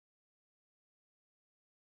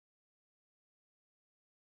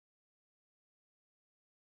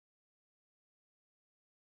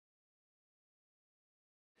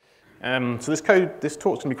So this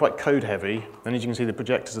talk's going to be quite code heavy, and as you can see the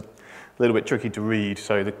projector's a little bit tricky to read,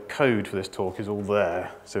 so the code for this talk is all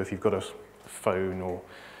there. So if you've got a phone or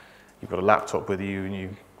you've got a laptop with you and you're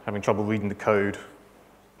having trouble reading the code,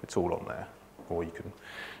 it's all on there, or you can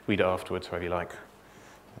read it afterwards, however you like.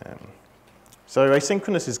 So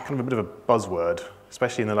asynchronous is kind of a bit of a buzzword,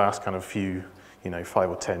 especially in the last kind of few, 5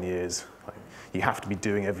 or 10 years. Like, you have to be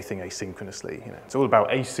doing everything asynchronously. It's all about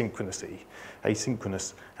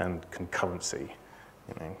asynchronous and concurrency.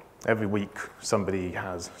 Every week somebody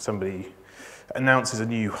announces a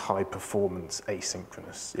new high-performance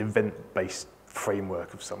asynchronous event-based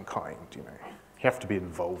framework of some kind. You have to be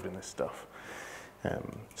involved in this stuff.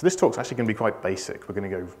 So this talk's actually going to be quite basic. We're going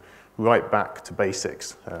to go right back to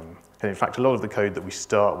basics. And in fact, a lot of the code that we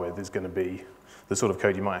start with is going to be the sort of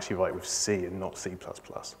code you might actually write with C and not C++.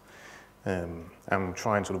 And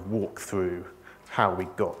try and sort of walk through how we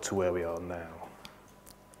got to where we are now.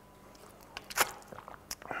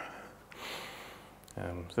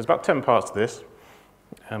 So there's about 10 parts to this.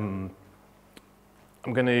 I'm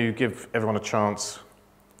going to give everyone a chance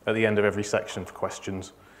at the end of every section for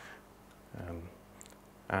questions.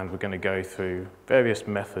 And we're going to go through various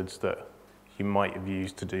methods that you might have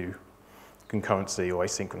used to do concurrency or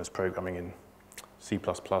asynchronous programming in C++.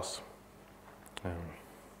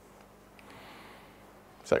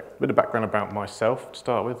 So a bit of background about myself to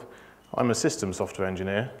start with. I'm a systems software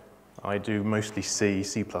engineer. I do mostly C,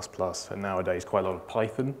 C++, and nowadays quite a lot of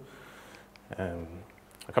Python.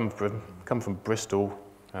 I come from Bristol.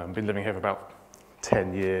 Been living here for about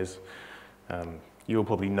 10 years. You'll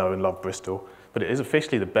probably know and love Bristol, but it is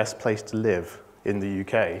officially the best place to live in the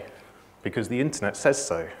UK because the internet says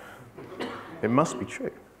so. It must be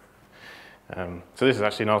true. So this is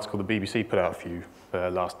actually an article the BBC put out for you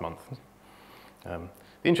last month.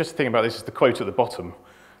 The interesting thing about this is the quote at the bottom,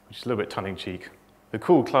 which is a little bit tongue-in-cheek. The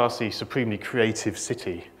cool, classy, supremely creative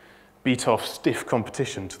city beat off stiff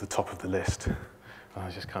competition to the top of the list.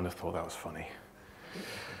 I just kind of thought that was funny.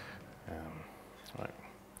 Right.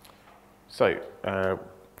 So, as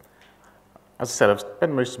I said, I've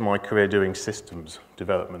spent most of my career doing systems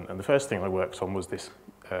development, and the first thing I worked on was this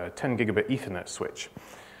 10 gigabit Ethernet switch.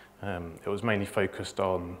 It was mainly focused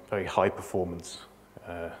on very high performance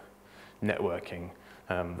networking.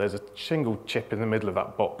 There's a single chip in the middle of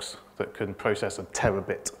that box that can process a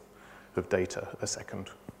terabit of data a second,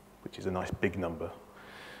 which is a nice big number.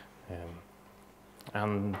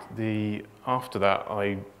 And after that,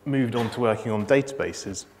 I moved on to working on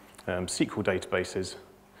databases, SQL databases.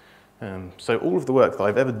 So all of the work that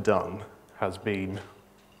I've ever done has been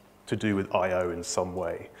to do with I/O in some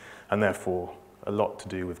way, and therefore a lot to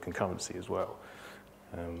do with concurrency as well.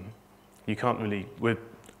 You can't really,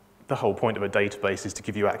 the whole point of a database is to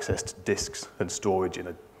give you access to disks and storage in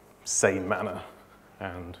a sane manner,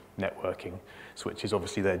 and networking switches,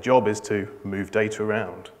 obviously their job is to move data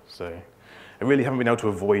around. So I really haven't been able to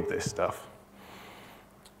avoid this stuff.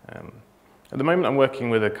 At the moment I'm working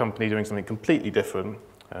with a company doing something completely different,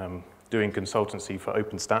 doing consultancy for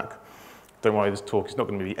OpenStack. Don't worry, this talk is not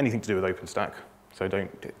going to be anything to do with OpenStack, so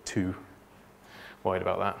don't get too worried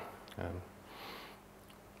about that.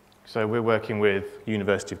 So we're working with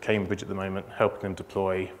University of Cambridge at the moment, helping them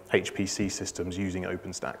deploy HPC systems using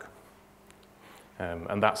OpenStack.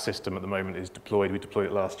 And that system at the moment is deployed. We deployed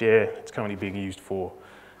it last year. It's currently being used for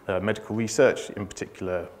medical research, in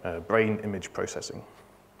particular brain image processing.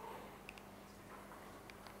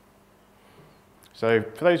 So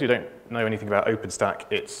for those who don't know anything about OpenStack,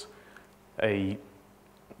 it's the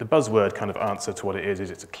buzzword kind of answer to what it is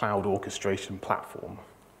it's a cloud orchestration platform.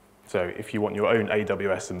 So if you want your own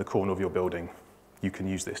AWS in the corner of your building, you can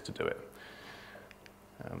use this to do it.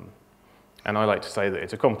 And I like to say that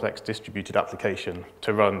it's a complex distributed application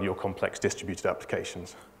to run your complex distributed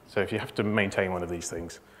applications. So if you have to maintain one of these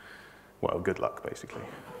things, well, good luck, basically.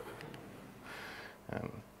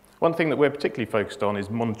 One thing that we're particularly focused on is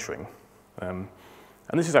monitoring. And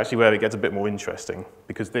this is actually where it gets a bit more interesting,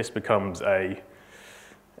 because this becomes a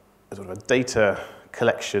sort of a data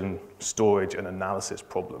collection, storage, and analysis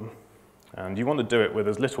problem. And you want to do it with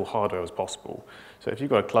as little hardware as possible. So if you've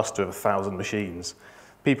got a cluster of 1,000 machines,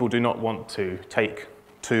 people do not want to take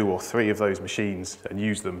 2 or 3 of those machines and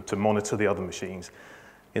use them to monitor the other machines.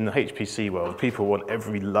 In the HPC world, people want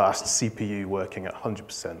every last CPU working at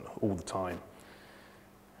 100% all the time.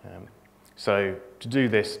 So to do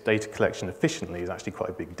this data collection efficiently is actually quite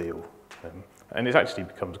a big deal. And it actually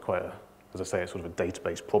becomes quite a, as I say, it's sort of a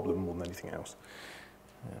database problem more than anything else.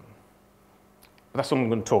 That's what I'm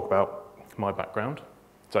going to talk about, my background.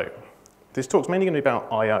 So this talk's mainly going to be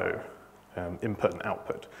about I/O, input and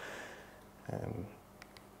output.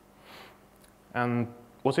 And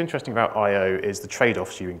what's interesting about I/O is the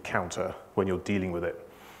trade-offs you encounter when you're dealing with it.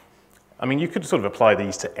 I mean, you could sort of apply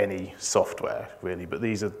these to any software, really, but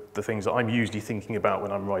these are the things that I'm usually thinking about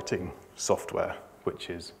when I'm writing software,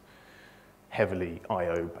 which is heavily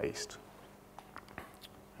I/O based.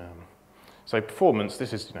 So performance,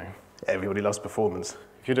 this is, everybody loves performance.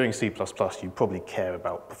 If you're doing C++, you probably care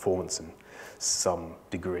about performance in some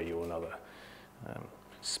degree or another.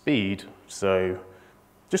 Speed, so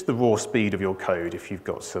just the raw speed of your code. If you've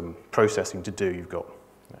got some processing to do, you've got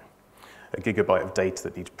a gigabyte of data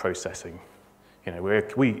that needs processing.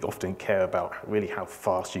 We often care about really how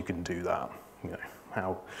fast you can do that.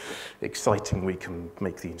 How exciting we can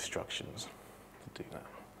make the instructions to do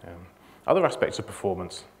that. Other aspects of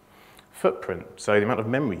performance, footprint, so the amount of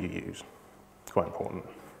memory you use, quite important.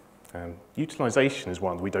 Utilization is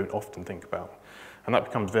one we don't often think about, and that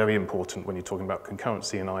becomes very important when you're talking about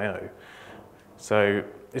concurrency and I/O. So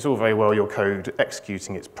it's all very well your code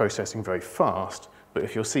executing its processing very fast, but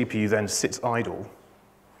if your CPU then sits idle,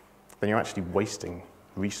 then you're actually wasting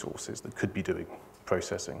resources that could be doing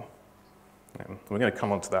processing. We're going to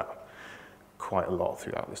come on to that quite a lot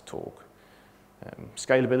throughout this talk.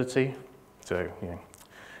 Scalability, so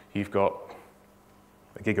you've got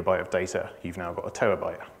a gigabyte of data, you've now got a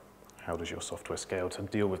terabyte. How does your software scale to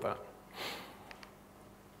deal with that?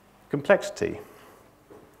 Complexity.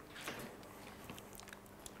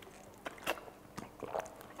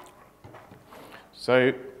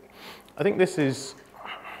 So I think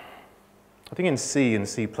in C and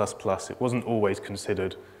C++, it wasn't always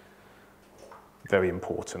considered very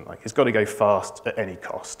important. Like, it's got to go fast at any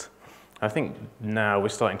cost. I think now we're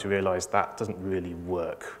starting to realize that doesn't really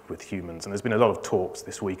work with humans. And there's been a lot of talks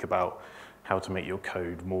this week about how to make your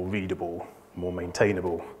code more readable, more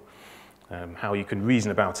maintainable, how you can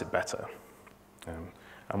reason about it better,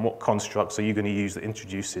 and what constructs are you going to use that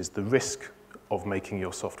introduces the risk of making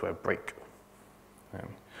your software break.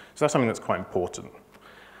 So that's something that's quite important.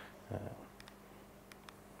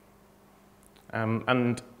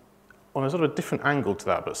 And on a sort of a different angle to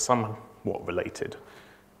that, but somewhat related,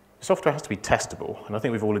 software has to be testable, and I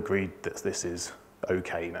think we've all agreed that this is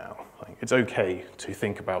okay now. Like, it's okay to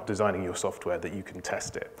think about designing your software that you can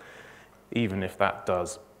test it, even if that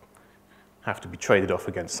does have to be traded off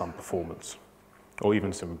against some performance, or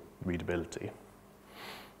even some readability.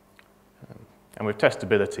 And with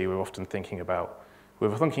testability, we're often thinking about,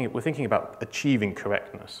 we're thinking about achieving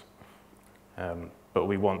correctness, but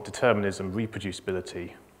we want determinism,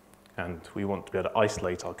 reproducibility, and we want to be able to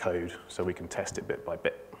isolate our code so we can test it bit by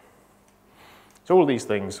bit. So all of these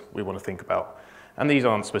things we want to think about, and these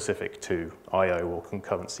aren't specific to I/O or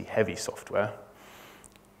concurrency-heavy software.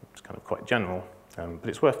 It's kind of quite general, but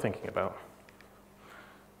it's worth thinking about.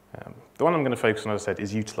 The one I'm going to focus on, as I said,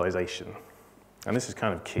 is utilization, and this is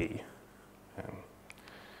kind of key.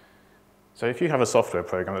 So if you have a software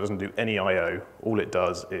program that doesn't do any I/O, all it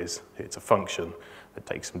does is it's a function that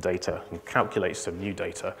takes some data and calculates some new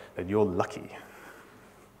data, then you're lucky.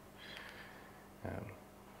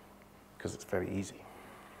 Because it's very easy.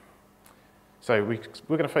 So we're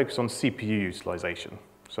going to focus on CPU utilization.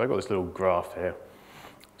 So I've got this little graph here,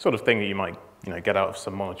 sort of thing that you might get out of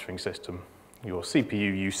some monitoring system, your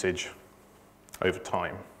CPU usage over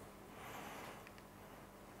time.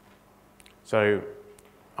 So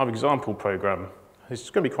our example program is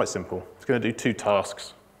going to be quite simple. It's going to do 2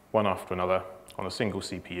 tasks, one after another, on a single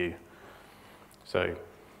CPU. So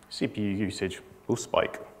CPU usage will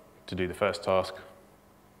spike to do the first task,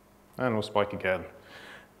 and will spike again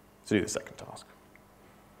to do the second task.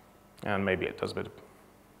 And maybe it does a bit of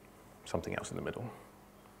something else in the middle.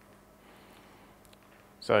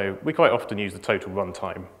 So we quite often use the total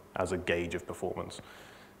runtime as a gauge of performance.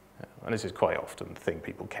 And this is quite often the thing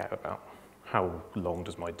people care about. How long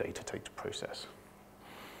does my data take to process?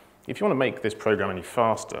 If you want to make this program any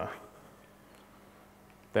faster,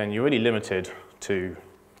 then you're really limited to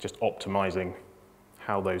just optimizing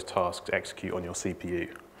how those tasks execute on your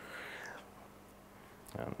CPU.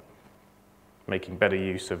 Making better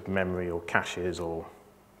use of memory or caches or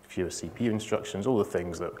fewer CPU instructions, all the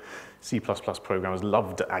things that C++ programmers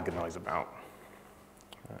love to agonize about.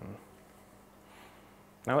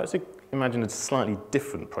 Now let's imagine a slightly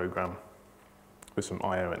different program with some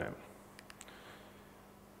I/O in it.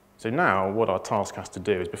 So now what our task has to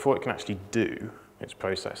do is, before it can actually do its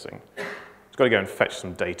processing, it's got to go and fetch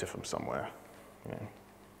some data from somewhere.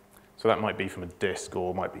 So that might be from a disk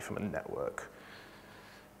or might be from a network.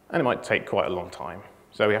 And it might take quite a long time.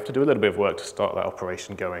 So we have to do a little bit of work to start that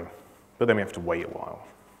operation going, but then we have to wait a while.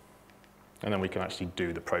 And then we can actually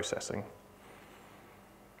do the processing.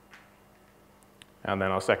 And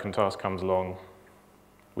then our second task comes along,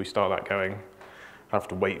 we start that going, have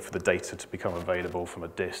to wait for the data to become available from a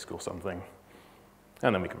disk or something,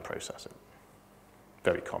 and then we can process it.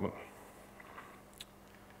 Very common.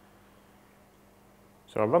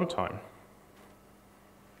 So our runtime.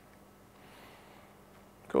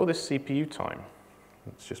 Look at all this CPU time.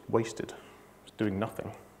 It's just wasted. It's doing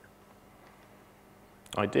nothing.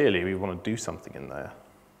 Ideally, we want to do something in there,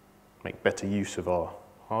 make better use of our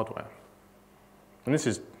hardware. And this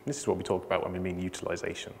is what we talk about when we mean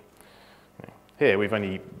utilization. Here, we've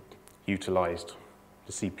only utilized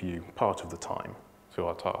the CPU part of the time through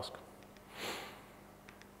our task.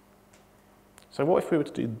 So what if we were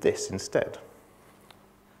to do this instead?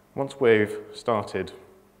 Once we've started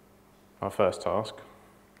our first task,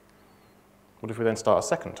 what if we then start a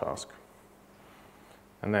second task?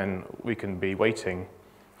 And then we can be waiting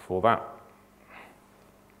for that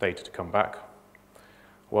data to come back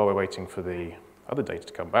while we're waiting for the other data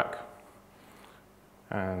to come back,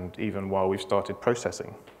 and even while we've started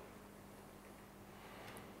processing.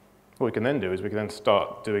 What we can then do is we can then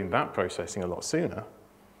start doing that processing a lot sooner.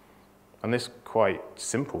 And this quite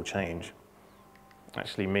simple change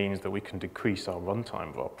actually means that we can decrease our runtime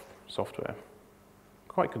of our software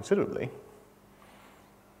quite considerably,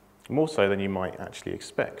 more so than you might actually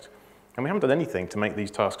expect. And we haven't done anything to make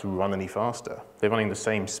these tasks run any faster. They're running the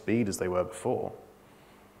same speed as they were before.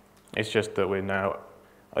 It's just that we're now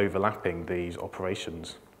overlapping these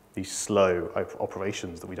operations, these slow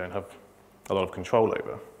operations that we don't have a lot of control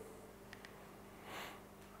over.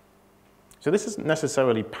 So this isn't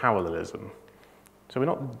necessarily parallelism. So we're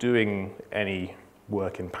not doing any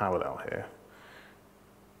work in parallel here.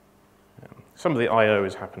 Some of the I/O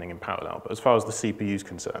is happening in parallel, but as far as the CPU is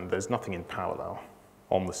concerned, there's nothing in parallel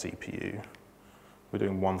on the CPU. We're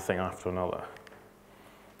doing one thing after another.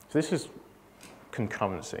 So this is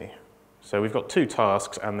concurrency. So we've got two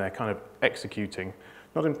tasks, and they're kind of executing,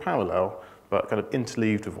 not in parallel, but kind of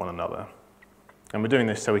interleaved with one another. And we're doing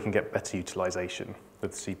this so we can get better utilization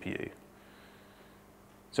of the CPU.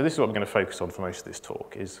 So this is what we're going to focus on for most of this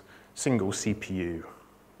talk, is single CPU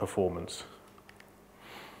performance.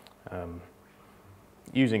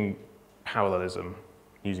 Using parallelism,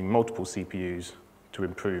 using multiple CPUs to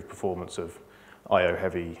improve performance of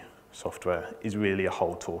I/O-heavy software is really a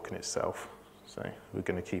whole talk in itself. So we're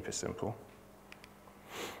going to keep it simple.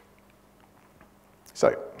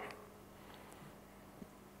 So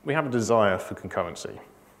we have a desire for concurrency.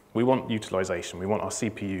 We want utilization. We want our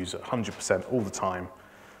CPUs at 100% all the time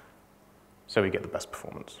so we get the best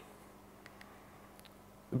performance.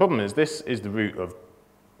 The problem is this is the root of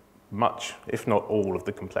much, if not all, of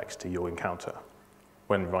the complexity you'll encounter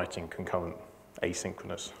when writing concurrent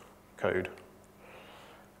asynchronous code.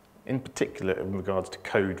 In particular, in regards to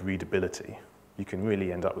code readability, you can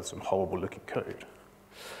really end up with some horrible looking code.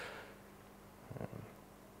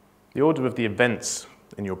 The order of the events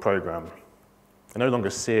in your program are no longer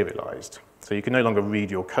serialized. So you can no longer read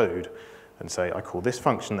your code and say, I call this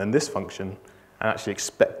function and this function, and actually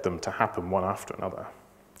expect them to happen one after another,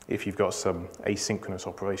 if you've got some asynchronous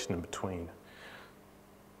operation in between.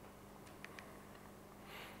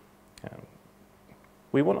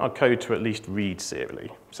 We want our code to at least read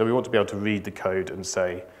serially. So we want to be able to read the code and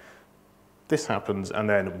say, this happens, and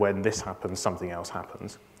then when this happens, something else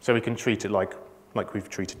happens. So we can treat it like we've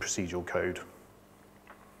treated procedural code.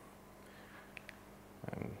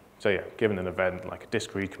 So yeah, given an event like a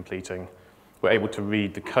disk read completing, we're able to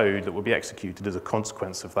read the code that will be executed as a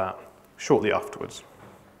consequence of that shortly afterwards.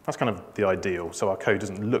 That's kind of the ideal, so our code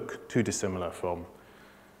doesn't look too dissimilar from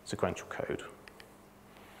sequential code.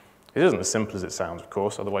 It isn't as simple as it sounds, of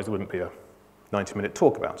course, otherwise there wouldn't be a 90-minute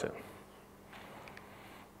talk about it.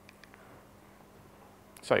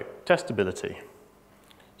 So, testability.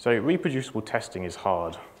 So, reproducible testing is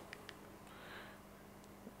hard.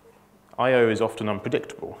 I/O is often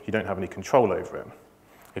unpredictable. You don't have any control over it.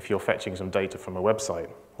 If you're fetching some data from a website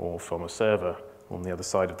or from a server on the other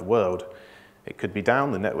side of the world, it could be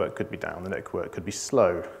down, the network could be down, the network could be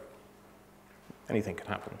slow. Anything can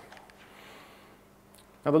happen.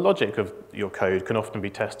 Now, the logic of your code can often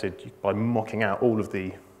be tested by mocking out all of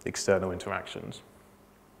the external interactions.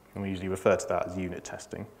 And we usually refer to that as unit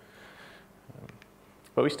testing.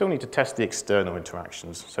 But we still need to test the external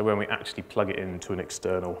interactions. So when we actually plug it into an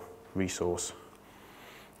external resource,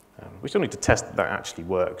 we still need to test that actually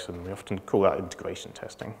works, and we often call that integration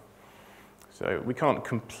testing. So we can't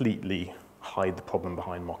completely hide the problem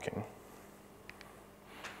behind mocking.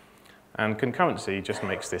 And concurrency just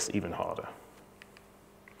makes this even harder.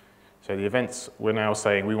 So the events, we're now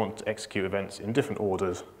saying we want to execute events in different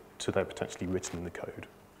orders to they're potentially written in the code.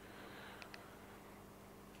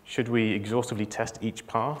 Should we exhaustively test each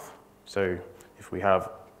path? So if we have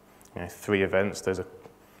 3 events, there's a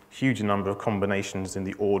huge number of combinations in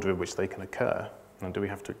the order in which they can occur. And do we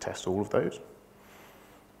have to test all of those?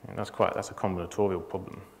 And that's a combinatorial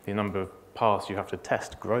problem. The number of paths you have to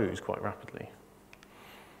test grows quite rapidly.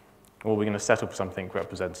 Or we're going to settle for something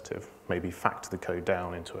representative, maybe factor the code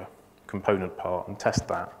down into a component part and test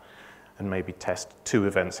that, and maybe test 2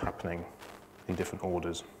 events happening in different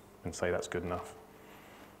orders and say that's good enough.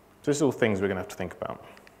 So this is all things we're going to have to think about.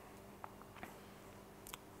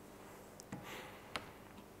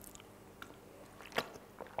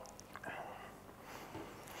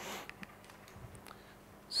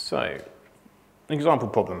 So, an example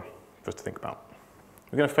problem for us to think about.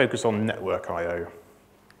 We're going to focus on network I/O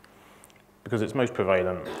because it's most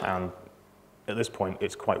prevalent, and at this point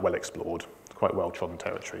it's quite well explored, quite well trodden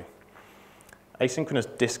territory.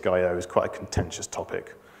 Asynchronous disk I/O is quite a contentious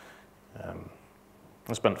topic.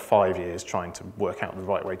 I spent 5 years trying to work out the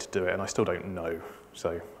right way to do it, and I still don't know,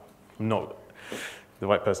 so I'm not the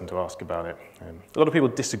right person to ask about it. A lot of people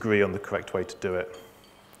disagree on the correct way to do it.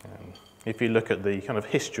 If you look at the kind of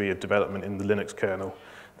history of development in the Linux kernel,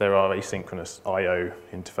 there are asynchronous I/O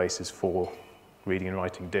interfaces for reading and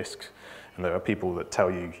writing disks, and there are people that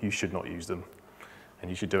tell you you should not use them,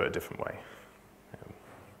 and you should do it a different way.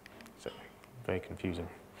 So, very confusing.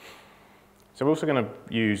 So we're also going to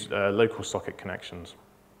use local socket connections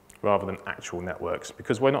rather than actual networks,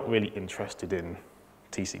 because we're not really interested in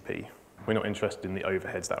TCP. We're not interested in the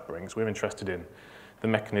overheads that brings. We're interested in the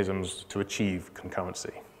mechanisms to achieve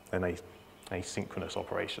concurrency and asynchronous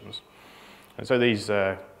operations. And so these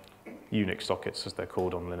Unix sockets, as they're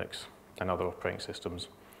called on Linux and other operating systems,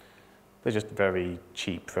 they're just very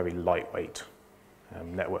cheap, very lightweight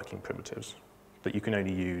networking primitives that you can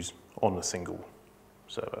only use on a single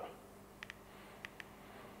server.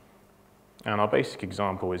 And our basic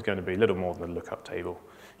example is going to be a little more than a lookup table.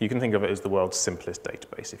 You can think of it as the world's simplest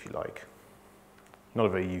database, if you like. Not a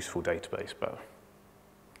very useful database, but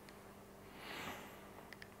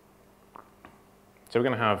so we're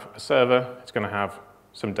going to have a server, it's going to have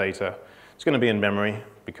some data. It's going to be in memory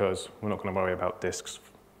because we're not going to worry about disks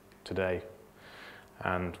today.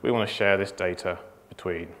 And we want to share this data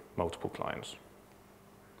between multiple clients.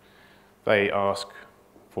 They ask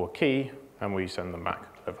for a key, and we send them back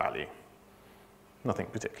a value. Nothing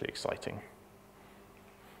particularly exciting.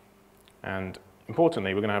 And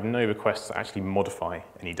importantly, we're going to have no requests that actually modify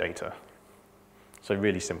any data. So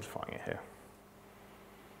really simplifying it here.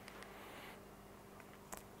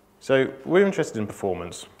 So we're interested in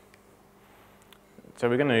performance. So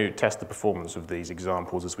we're going to test the performance of these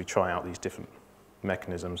examples as we try out these different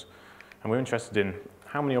mechanisms. And we're interested in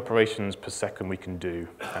how many operations per second we can do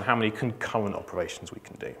and how many concurrent operations we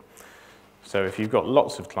can do. So if you've got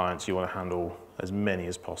lots of clients, you want to handle as many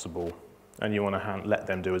as possible, and you want to let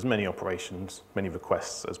them do as many operations, many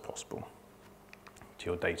requests as possible to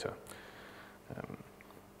your data.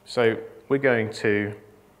 So we're going to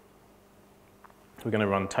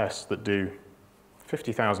run tests that do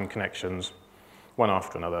 50,000 connections, one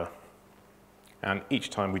after another. And each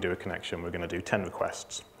time we do a connection, we're going to do 10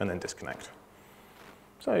 requests and then disconnect.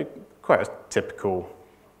 So quite a typical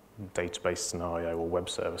database scenario or web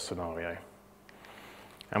service scenario.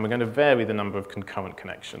 And we're going to vary the number of concurrent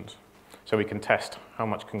connections. So we can test how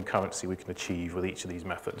much concurrency we can achieve with each of these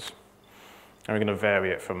methods. And we're going to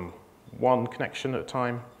vary it from 1 connection at a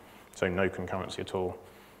time, so no concurrency at all,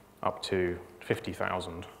 up to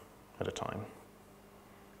 50,000 at a time.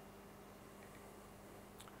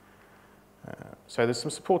 So there's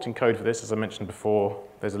some supporting code for this, as I mentioned before.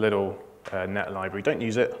 There's a little net library. Don't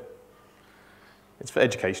use it. It's for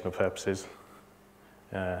educational purposes.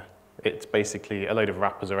 It's basically a load of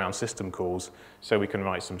wrappers around system calls, so we can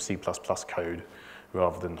write some C++ code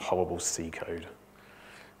rather than horrible C code.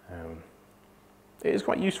 It is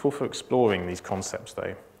quite useful for exploring these concepts,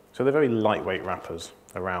 though. So they're very lightweight wrappers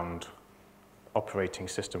around operating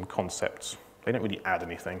system concepts. They don't really add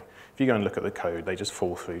anything. If you go and look at the code, they just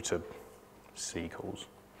fall through to C calls.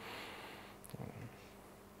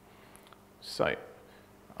 So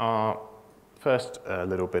our first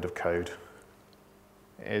little bit of code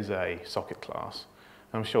is a socket class.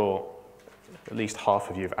 I'm sure at least half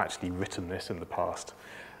of you have actually written this in the past.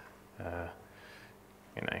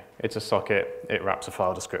 It's a socket, it wraps a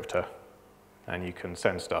file descriptor, and you can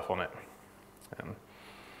send stuff on it.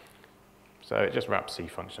 So it just wraps C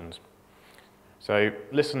functions. So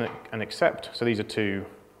listen and accept. So these are 2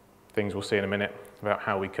 things we'll see in a minute about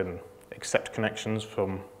how we can accept connections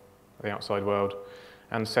from the outside world,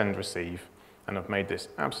 and send, receive. And I've made this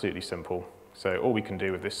absolutely simple. So all we can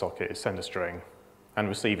do with this socket is send a string and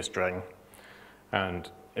receive a string. And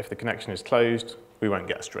if the connection is closed, we won't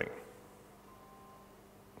get a string.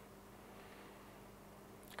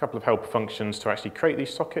 couple of helper functions to actually create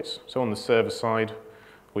these sockets. So on the server side,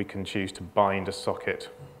 we can choose to bind a socket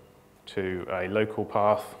to a local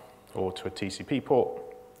path or to a TCP port,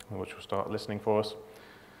 which will start listening for us.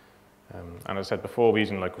 And as I said before, we're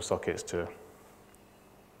using local sockets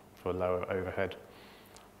for lower overhead,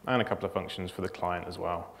 and a couple of functions for the client as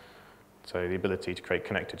well. So the ability to create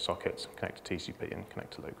connected sockets, connect to TCP and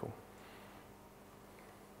connect to local.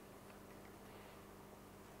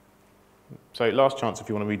 So last chance if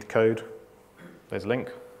you want to read the code, there's a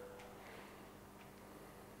link.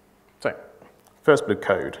 So first bit of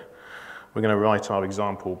code, we're going to write our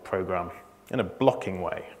example program in a blocking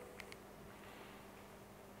way.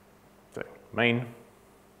 So main,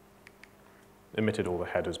 omitted all the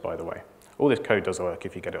headers, by the way. All this code does work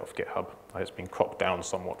if you get it off GitHub. It's been cropped down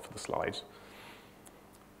somewhat for the slides.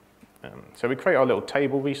 So we create our little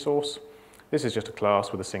table resource. This is just a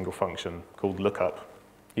class with a single function called lookup.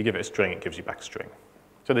 You give it a string, it gives you back a string.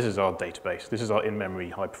 So this is our database. This is our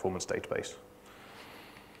in-memory high-performance database.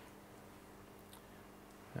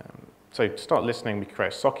 So to start listening, we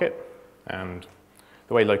create a socket. And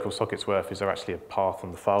the way local sockets work is they're actually a path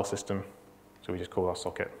on the file system. So we just call our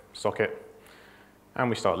socket, and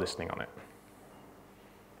we start listening on it.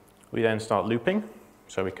 We then start looping,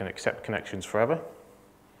 so we can accept connections forever,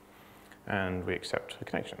 and we accept a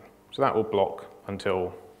connection. So that will block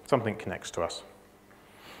until something connects to us.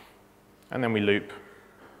 And then we loop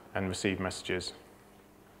and receive messages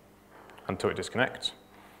until it disconnects.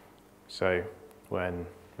 So when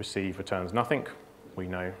receive returns nothing, we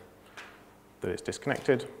know that it's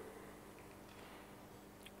disconnected.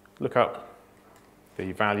 Look up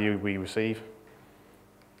the value we receive,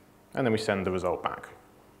 and then we send the result back.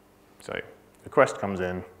 So request comes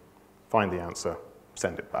in, find the answer,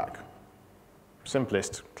 send it back.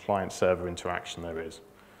 Simplest client-server interaction there is.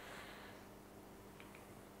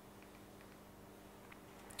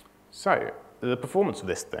 So the performance of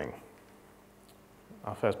this thing,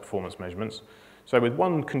 our first performance measurements. So with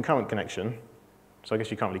one concurrent connection, so I guess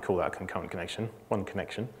you can't really call that a concurrent connection, one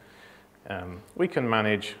connection, we can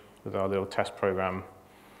manage with our little test program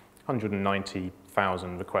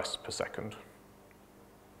 190,000 requests per second.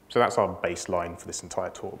 So that's our baseline for this entire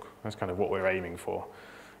talk. That's kind of what we're aiming for.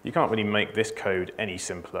 You can't really make this code any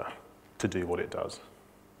simpler to do what it does.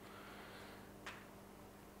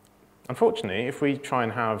 Unfortunately, if we try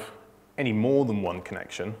and have any more than one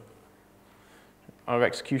connection, our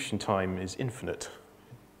execution time is infinite.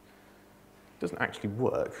 It doesn't actually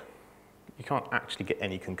work. You can't actually get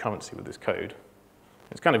any concurrency with this code.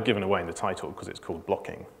 It's kind of given away in the title because it's called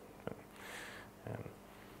blocking.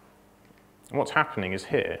 And what's happening is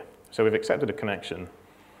here. So we've accepted a connection,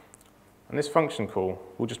 and this function call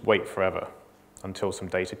will just wait forever until some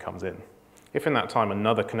data comes in. If in that time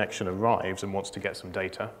another connection arrives and wants to get some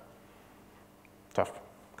data, tough,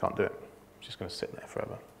 can't do it. It's just going to sit there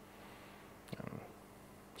forever.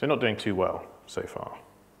 So not doing too well so far.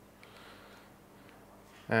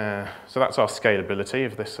 So that's our scalability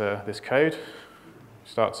of this code.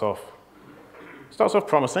 Starts off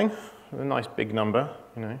promising, with a nice big number,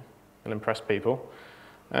 you know, it'll impress people.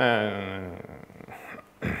 Yeah,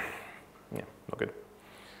 not good.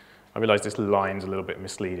 I realize this line's a little bit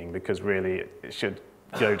misleading because really it should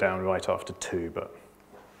go down right after 2, but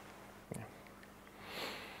yeah.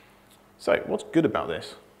 So what's good about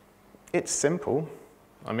this? It's simple.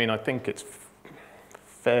 I mean, I think it's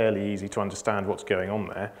fairly easy to understand what's going on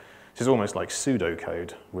there. This is almost like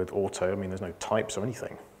pseudocode with auto. I mean, there's no types or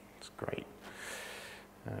anything. It's great.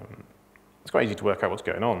 It's quite easy to work out what's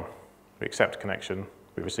going on. We accept a connection,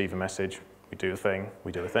 we receive a message, we do a thing,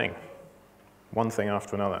 we do a thing. One thing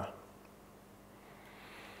after another.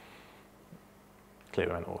 Clear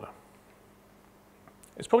event order.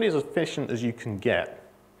 It's probably as efficient as you can get.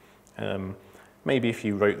 Maybe if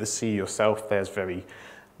you wrote the C yourself, there's very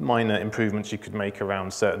minor improvements you could make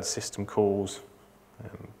around certain system calls,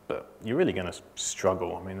 but you're really going to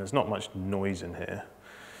struggle. I mean, there's not much noise in here.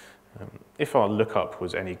 If our lookup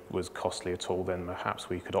was costly at all, then perhaps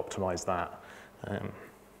we could optimize that.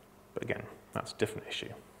 But again, that's a different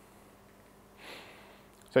issue.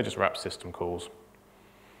 So just wrap system calls.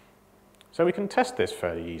 So we can test this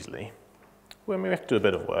fairly easily. Well, we have to do a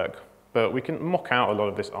bit of work, but we can mock out a lot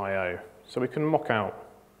of this I/O. So we can mock out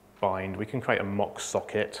bind, we can create a mock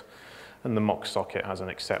socket, and the mock socket has an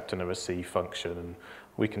accept and a receive function, and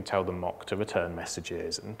we can tell the mock to return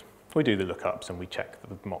messages, and we do the lookups and we check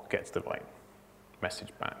that the mock gets the right message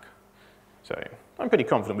back. So I'm pretty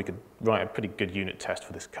confident we could write a pretty good unit test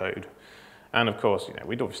for this code. And of course, you know,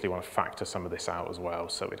 we'd obviously want to factor some of this out as well,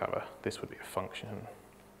 so we'd have this would be a function.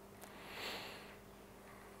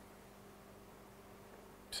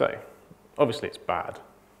 So obviously it's bad.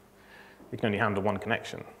 you can only handle one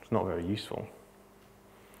connection. It's not very useful.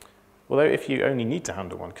 Although if you only need to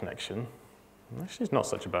handle one connection, actually it's not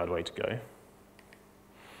such a bad way to go.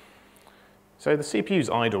 So the CPU's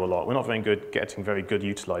idle a lot. We're not very good getting very good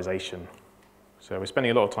utilization. So we're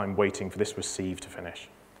spending a lot of time waiting for this receive to finish.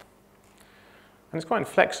 And it's quite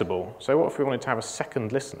inflexible. So what if we wanted to have a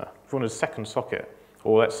second listener? If we wanted a second socket,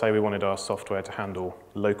 or let's say we wanted our software to handle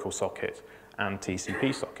local socket and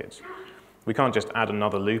TCP sockets. We can't just add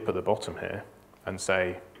another loop at the bottom here and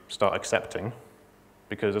say, start accepting,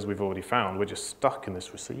 because as we've already found, we're just stuck in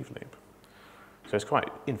this receive loop. So it's quite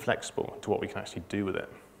inflexible to what we can actually do with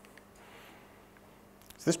it.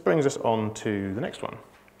 So this brings us on to the next one.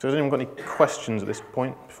 So has anyone got any questions at this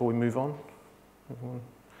point before we move on? Everyone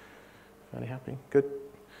fairly happy? Good.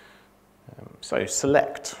 So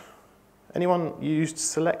select. Anyone used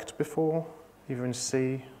select before, either in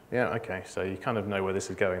C? Yeah, okay, so you kind of know where this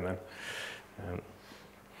is going then.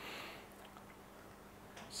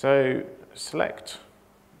 So select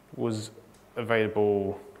was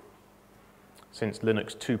available since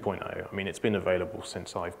Linux 2.0. I mean, it's been available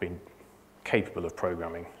since I've been capable of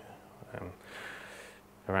programming,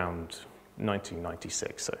 around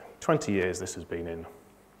 1996. So 20 years this has been in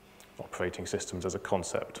operating systems as a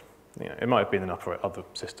concept. You know, it might have been in other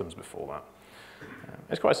systems before that.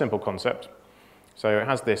 It's quite a simple concept. So it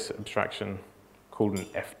has this abstraction called an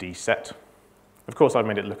FD set. Of course, I've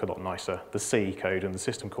made it look a lot nicer. The C code and the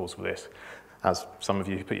system calls for this, as some of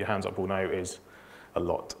you who put your hands up will know, is a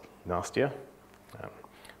lot nastier.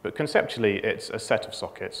 But conceptually, it's a set of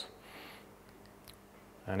sockets.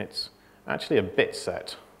 And it's actually a bit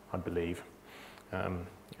set, I believe.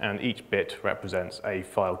 And each bit represents a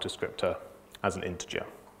file descriptor as an integer.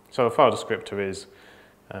 So a file descriptor is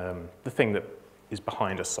the thing that is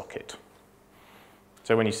behind a socket.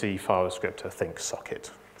 So when you see file descriptor, think socket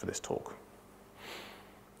for this talk.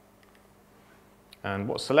 And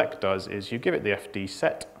what select does is you give it the FD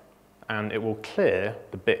set, and it will clear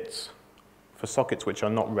the bits for sockets which are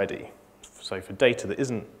not ready. So for data that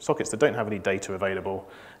isn't, sockets that don't have any data available,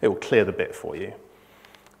 it will clear the bit for you.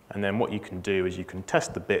 And then what you can do is you can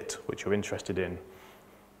test the bit which you're interested in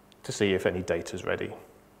to see if any data is ready.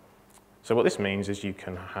 So what this means is you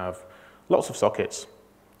can have lots of sockets.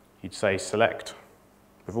 You'd say select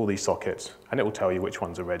with all these sockets, and it will tell you which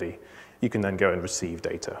ones are ready. You can then go and receive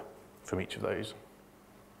data from each of those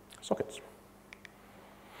sockets.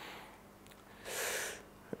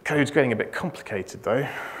 Code's getting a bit complicated though.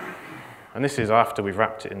 And this is after we've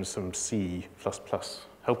wrapped it in some C++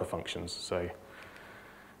 helper functions. So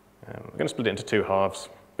we're going to split it into two halves,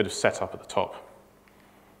 a bit of setup at the top,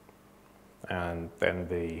 and then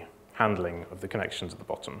the handling of the connections at the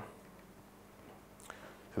bottom.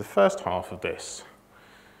 So the first half of this,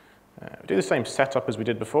 we do the same setup as we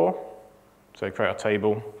did before. So create our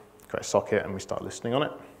table, create a socket, and we start listening on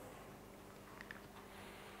it.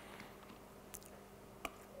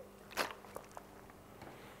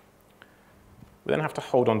 We then have to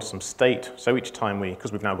hold on to some state. So each time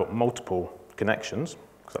because we've now got multiple connections,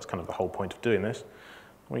 because that's kind of the whole point of doing this,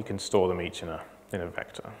 we can store them each in a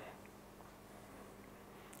vector.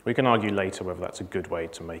 We can argue later whether that's a good way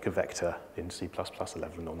to make a vector in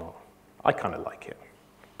C++11 or not. I kind of like it.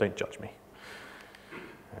 Don't judge me.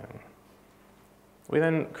 We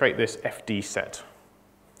then create this FD set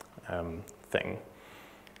thing.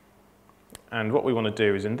 And what we want to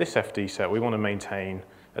do is in this FD set, we want to maintain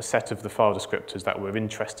a set of the file descriptors that we're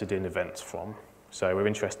interested in events from. So we're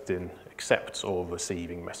interested in accepts or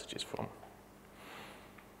receiving messages from.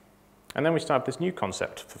 And then we start this new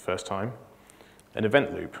concept for the first time, an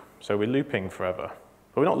event loop. So we're looping forever.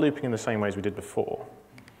 But we're not looping in the same way as we did before.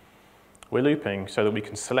 We're looping so that we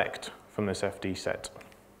can select from this FD set.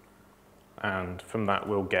 And from that,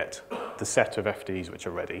 we'll get the set of FDs which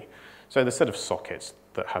are ready. So the set of sockets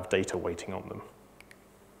that have data waiting on them.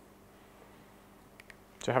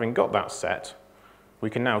 So having got that set,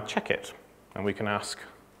 we can now check it. And we can ask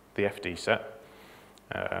the FD set,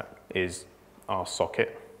 is our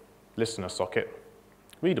socket, listener socket,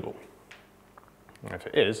 readable? And if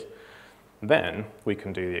it is, then we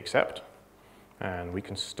can do the accept, and we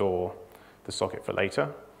can store the socket for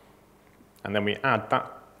later. And then we add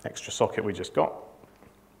that extra socket we just got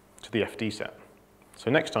to the FD set.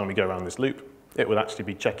 So next time we go around this loop, it will actually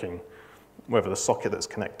be checking whether the socket that's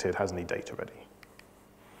connected has any data ready.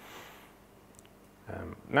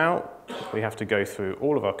 Now we have to go through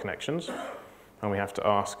all of our connections, and we have to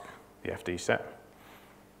ask the FD set,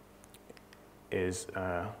 is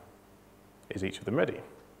each of them ready?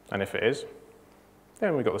 And if it is,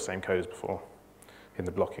 then we've got the same code as before in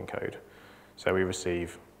the blocking code. So we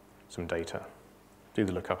receive some data, do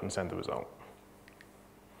the lookup, and send the result.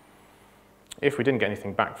 If we didn't get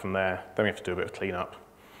anything back from there, then we have to do a bit of cleanup.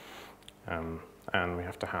 And we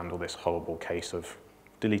have to handle this horrible case of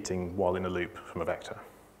deleting while in a loop from a vector.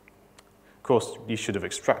 Of course, you should have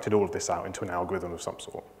extracted all of this out into an algorithm of some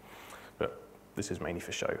sort, but this is mainly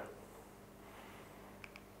for show.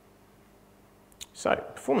 So,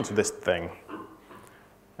 performance of this thing.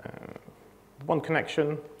 One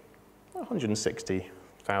connection,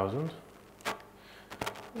 160,000.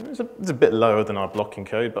 It's a bit lower than our blocking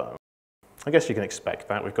code, but I guess you can expect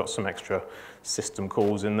that. We've got some extra system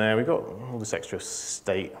calls in there. We've got all this extra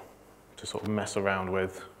state to sort of mess around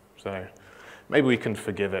with. So maybe we can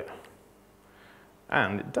forgive it.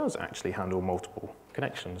 And it does actually handle multiple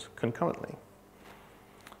connections concurrently.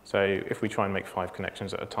 So if we try and make 5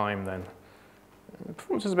 connections at a time, then the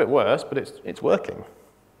performance is a bit worse, but it's working.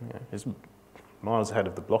 Yeah, it's miles ahead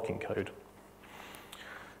of the blocking code.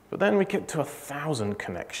 But then we get to 1,000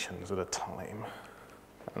 connections at a time.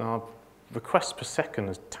 And our requests per second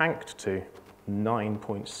has tanked to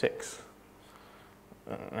 9.6.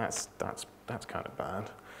 That's kind of bad.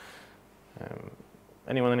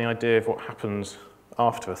 Anyone any idea of what happens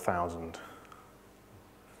after 1,000?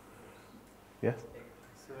 Yes?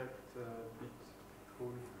 Except bit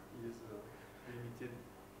pool is limited.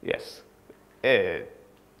 Yes. It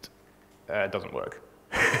doesn't work.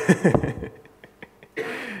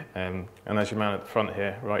 And as your man at the front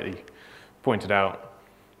here rightly pointed out,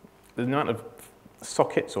 the amount of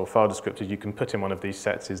sockets or file descriptors you can put in one of these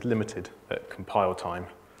sets is limited at compile time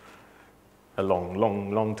a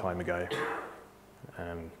long time ago.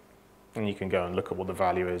 And you can go and look at what the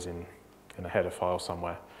value is in a header file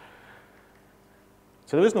somewhere.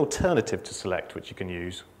 So there is an alternative to select which you can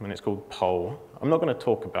use, and it's called poll. I'm not going to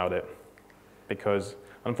talk about it because,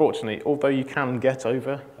 unfortunately, although you can get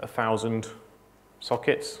over 1,000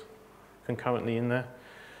 sockets concurrently in there,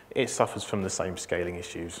 it suffers from the same scaling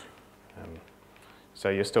issues. So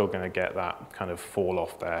you're still going to get that kind of fall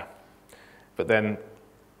off there. But then,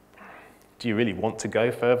 do you really want to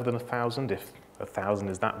go further than 1,000 if 1,000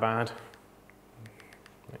 is that bad?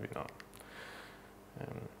 Maybe not.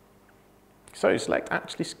 So select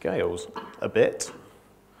actually scales a bit,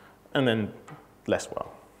 and then less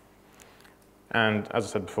well. And as I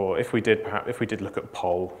said before, if we did look at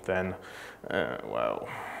poll, then well,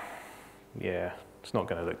 yeah, it's not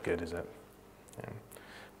going to look good, is it?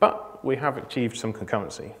 But we have achieved some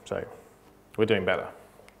concurrency, so we're doing better.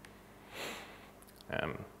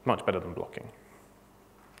 Much better than blocking.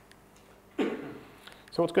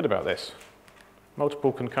 So what's good about this?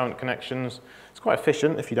 Multiple concurrent connections. It's quite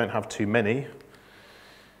efficient if you don't have too many.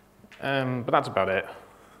 But that's about it.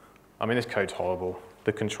 I mean, this code's horrible.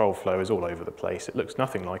 The control flow is all over the place. It looks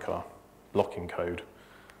nothing like our blocking code.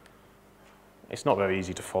 It's not very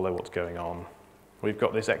easy to follow what's going on. We've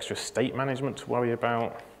got this extra state management to worry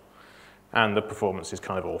about, and the performance is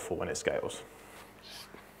kind of awful when it scales.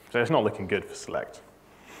 So it's not looking good for select.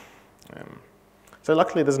 So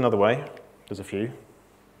luckily there's another way. There's a few.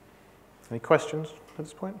 Any questions at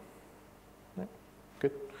this point? No?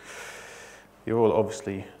 Good. You're all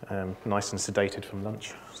obviously nice and sedated from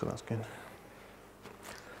lunch, so that's good.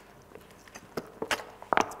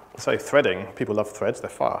 So threading, people love threads, they're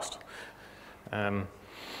fast.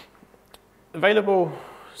 Available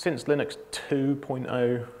since Linux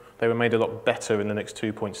 2.0. They were made a lot better in Linux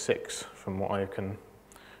 2.6 from what I can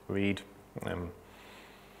read.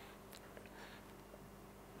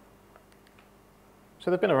 So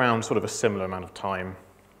they've been around sort of a similar amount of time.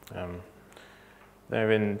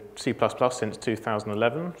 They're in C++ since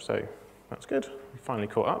 2011, so that's good. We finally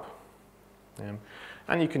caught up.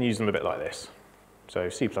 And you can use them a bit like this. So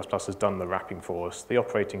C++ has done the wrapping for us. The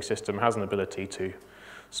operating system has an ability to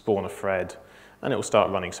spawn a thread, and it will start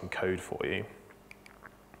running some code for you.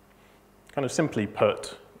 Kind of simply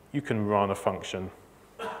put, you can run a function,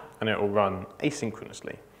 and it will run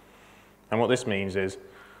asynchronously. And what this means is,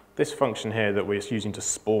 this function here that we're using to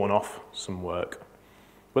spawn off some work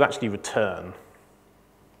will actually return,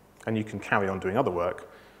 and you can carry on doing other work,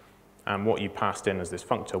 and what you passed in as this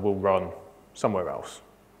functor will run somewhere else.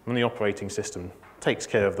 And the operating system takes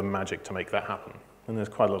care of the magic to make that happen. And there's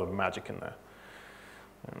quite a lot of magic in there.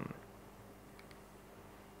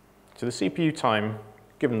 So the CPU time,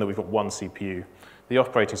 given that we've got one CPU, the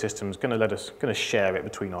operating system is going to share it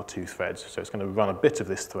between our two threads. So it's going to run a bit of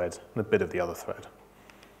this thread and a bit of the other thread.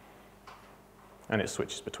 And it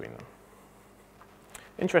switches between them.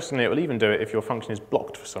 Interestingly, it will even do it if your function is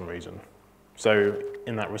blocked for some reason. So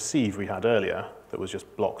in that receive we had earlier that was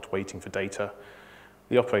just blocked waiting for data,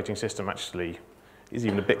 the operating system actually is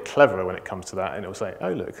even a bit cleverer when it comes to that, and it will say,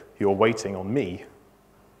 oh look, you're waiting on me.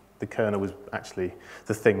 The kernel was actually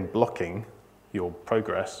the thing blocking your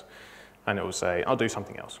progress, and it will say, I'll do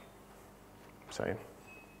something else. So,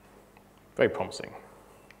 very promising.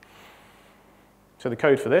 So the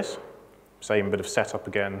code for this, same bit of setup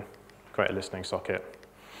again, create a listening socket.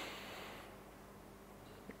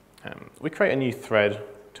 We create a new thread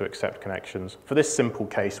to accept connections. For this simple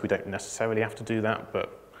case, we don't necessarily have to do that,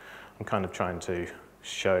 but I'm kind of trying to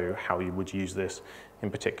show how you would use this,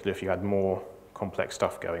 in particular if you had more complex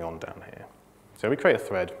stuff going on down here. So we create a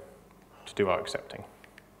thread to do our accepting.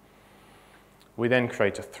 We then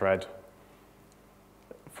create a thread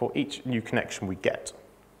for each new connection we get.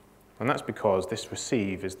 And that's because this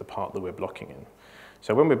receive is the part that we're blocking in.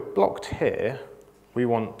 So when we're blocked here, we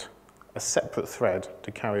want a separate thread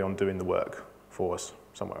to carry on doing the work for us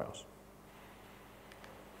somewhere else.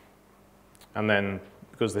 And then,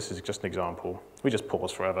 because this is just an example, we just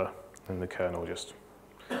pause forever, and the kernel just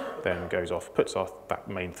then goes off, puts off that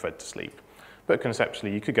main thread to sleep. But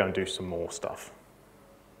conceptually, you could go and do some more stuff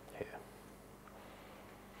here.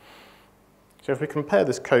 So if we compare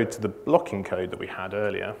this code to the blocking code that we had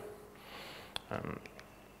earlier,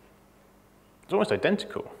 it's almost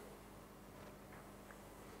identical.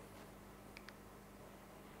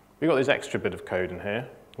 We've got this extra bit of code in here.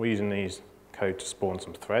 We're using these code to spawn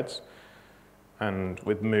some threads. And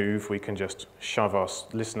with move, we can just shove our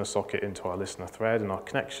listener socket into our listener thread, and our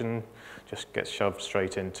connection just gets shoved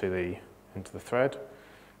straight into the thread.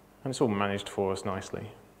 And it's all managed for us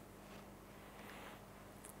nicely.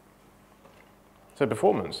 So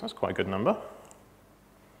performance, that's quite a good number.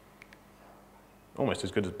 Almost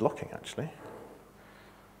as good as blocking, actually.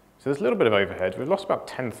 So there's a little bit of overhead. We've lost about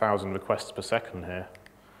 10,000 requests per second here.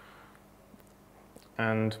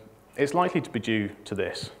 And it's likely to be due to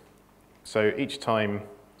this. So each time,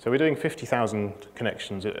 so we're doing 50,000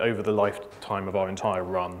 connections over the lifetime of our entire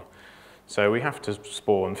run. So we have to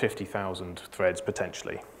spawn 50,000 threads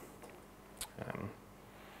potentially.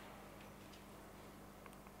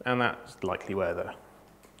 And that's likely where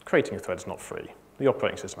creating a thread is not free. The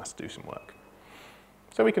operating system has to do some work.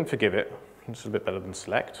 So we can forgive it. It's a bit better than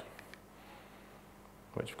select,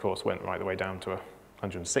 which of course went right the way down to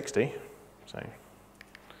 160. So,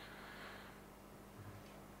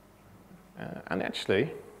 and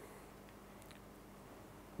actually,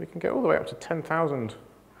 we can get all the way up to 10,000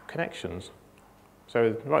 connections.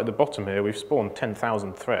 So right at the bottom here, we've spawned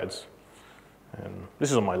 10,000 threads. This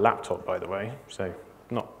is on my laptop, by the way, so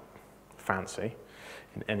not fancy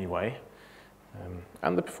in any way.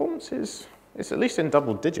 And the performance is at least in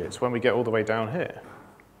double digits when we get all the way down here.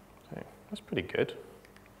 So that's pretty good.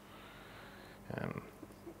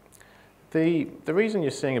 The reason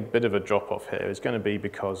you're seeing a bit of a drop-off here is going to be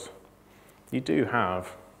because you do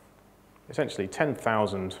have essentially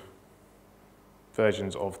 10,000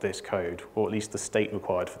 versions of this code, or at least the state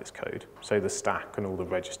required for this code, so the stack and all the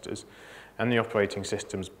registers, and the operating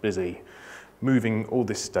system's busy moving all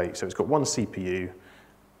this state. So it's got one CPU,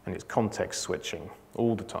 and it's context switching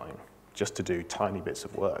all the time, just to do tiny bits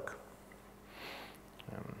of work.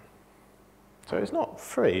 So it's not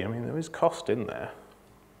free. I mean, there is cost in there.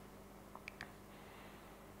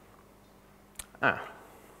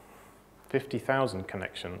 50,000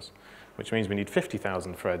 connections, which means we need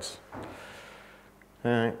 50,000 threads.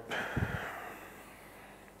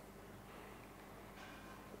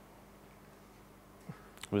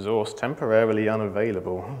 Resource temporarily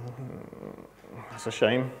unavailable. That's a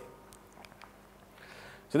shame.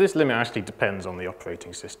 So this limit actually depends on the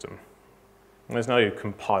operating system. There's no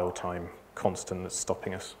compile time constant that's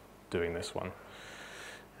stopping us doing this one.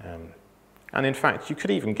 And in fact, you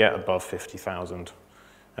could even get above 50,000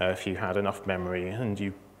 if you had enough memory and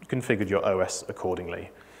you configured your OS accordingly.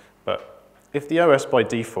 But if the OS by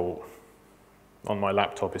default on my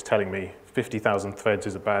laptop is telling me 50,000 threads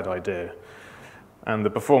is a bad idea, and the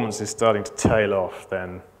performance is starting to tail off,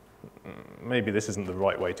 then maybe this isn't the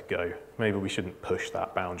right way to go. Maybe we shouldn't push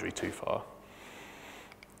that boundary too far.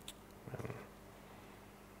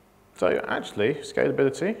 So actually,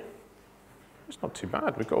 scalability, it's not too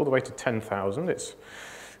bad. We've got all the way to 10,000. It's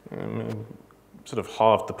sort of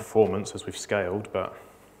halved the performance as we've scaled, but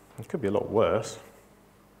it could be a lot worse.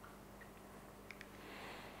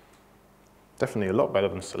 Definitely a lot better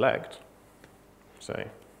than select. So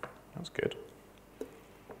that's good.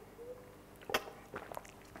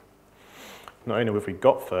 Not only have we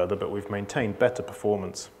got further, but we've maintained better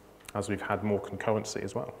performance as we've had more concurrency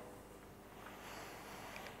as well.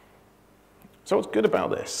 So what's good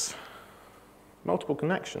about this? Multiple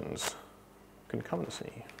connections,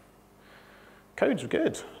 concurrency. Code's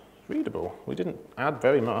good, readable. We didn't add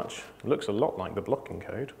very much. It looks a lot like the blocking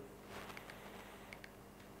code.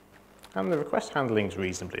 And the request handling is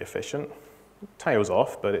reasonably efficient. It tails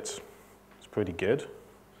off, but it's pretty good.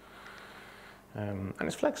 And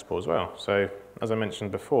it's flexible as well. So as I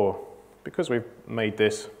mentioned before, because we've made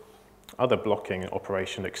this other blocking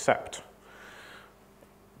operation except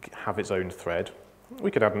have its own thread, we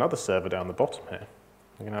could add another server down the bottom here.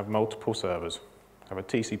 We can have multiple servers, have a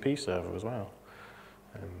TCP server as well.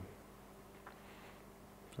 So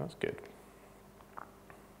that's good.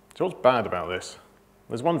 So what's bad about this?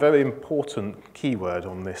 There's one very important keyword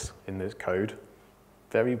on this in this code.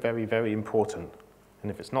 Very, very, very important.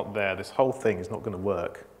 And if it's not there, this whole thing is not going to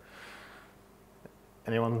work.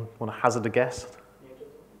 Anyone want to hazard a guess?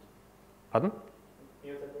 Pardon?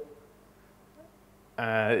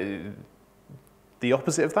 The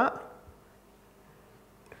opposite of that?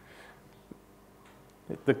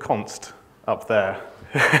 The const up there.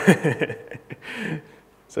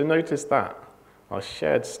 So notice that. Our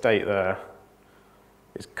shared state there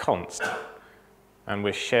is const, and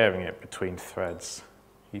we're sharing it between threads.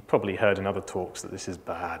 You've probably heard in other talks that this is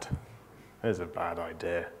bad. This is a bad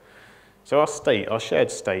idea. So our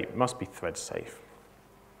shared state must be thread safe.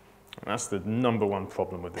 And that's the #1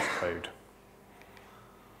 problem with this code.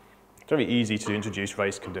 It's very easy to introduce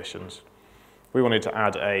race conditions. We wanted to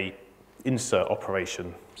add a insert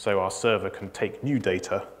operation so our server can take new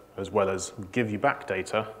data as well as give you back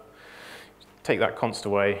data. Take that const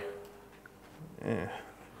away. Oh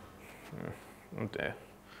dear.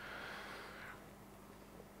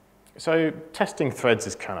 So testing threads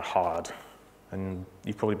is kind of hard, and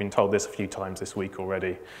you've probably been told this a few times this week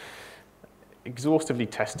already. Exhaustively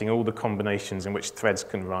testing all the combinations in which threads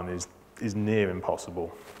can run is near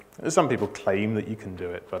impossible. Some people claim that you can do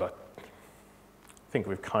it, but I think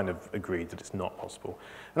we've kind of agreed that it's not possible.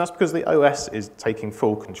 And that's because the OS is taking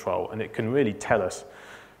full control, and it can really tell us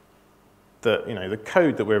that, the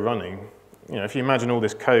code that we're running, if you imagine all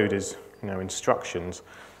this code is, instructions,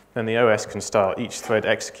 then the OS can start each thread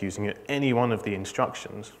executing at any one of the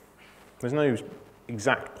instructions. There's no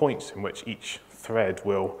exact points in which each thread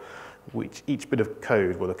each bit of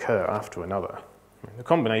code will occur after another. The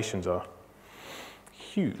combinations are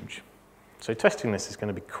huge. So testing this is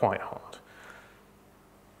going to be quite hard.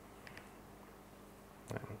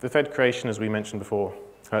 The thread creation, as we mentioned before,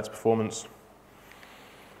 hurts performance.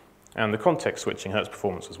 And the context switching hurts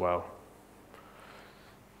performance as well.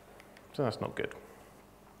 So that's not good.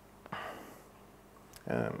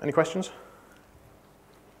 Any questions?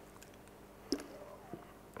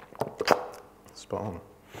 Spot on.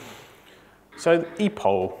 So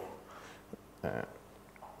epoll.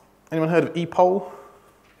 Anyone heard of epoll?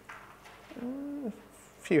 A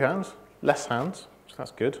few hands, less hands, so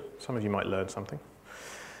that's good. Some of you might learn something.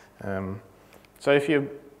 So if you're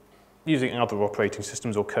using other operating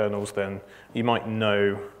systems or kernels, then you might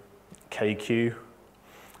know KQ.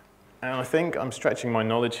 And I think I'm stretching my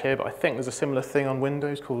knowledge here, but I think there's a similar thing on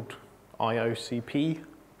Windows called IOCP,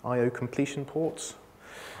 IO completion ports,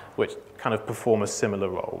 which kind of perform a similar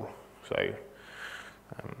role. So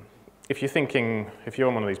if you're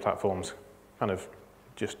on one of these platforms, kind of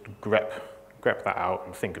just grep that out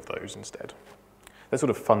and think of those instead. They're sort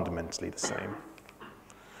of fundamentally the same.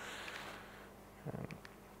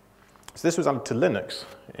 So this was added to Linux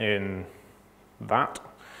in that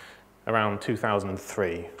around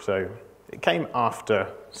 2003. So it came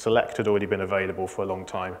after Select had already been available for a long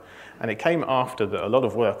time, and it came after that a lot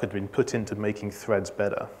of work had been put into making threads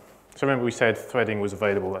better. So remember we said threading was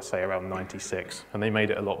available, let's say, around 96, and they made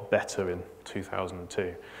it a lot better in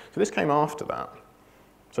 2002. So this came after that.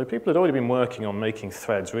 So people had already been working on making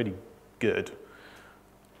threads really good,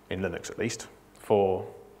 in Linux at least, for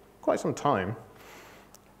quite some time.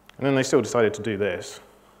 And then they still decided to do this.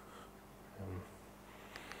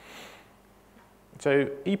 So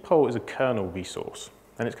epoll is a kernel resource,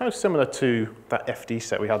 and it's kind of similar to that FD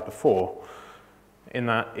set we had before, in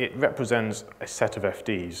that it represents a set of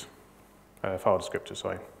FDs, file descriptors,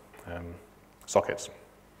 sorry, sockets.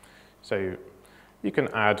 So you can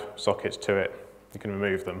add sockets to it, you can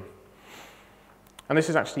remove them. And this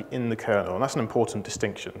is actually in the kernel, and that's an important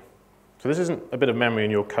distinction. So this isn't a bit of memory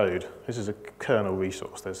in your code, this is a kernel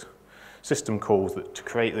resource. There's system calls to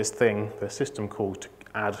create this thing, there's system calls to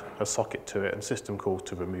add a socket to it, and system calls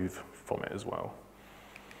to remove from it as well.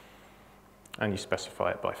 And you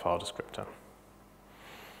specify it by file descriptor.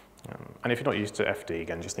 And if you're not used to FD,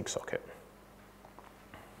 again, just think socket.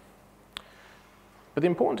 But the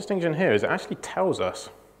important distinction here is it actually tells us.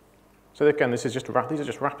 So again, these are just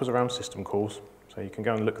wrappers around system calls. So you can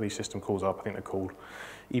go and look these system calls up. I think they're called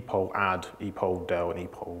epoll add, epoll del, and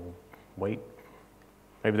epoll wait.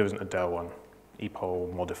 Maybe there isn't a del one,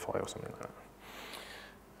 epoll modify or something like that.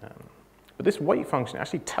 But this wait function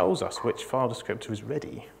actually tells us which file descriptor is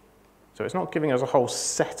ready. So it's not giving us a whole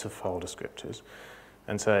set of file descriptors.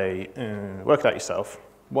 and say, work it out yourself.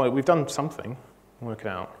 Well, we've done something, work it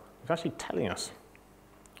out. It's actually telling us.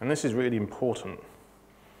 And this is really important.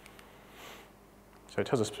 So it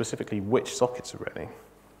tells us specifically which sockets are ready.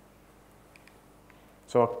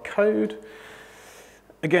 So our code,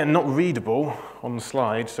 again, not readable on the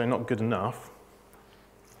slide, so not good enough.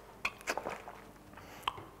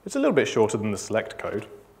 It's a little bit shorter than the select code.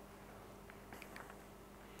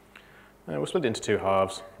 We'll split it into two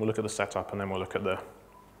halves. We'll look at the setup, and then we'll look at the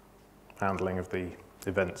handling of the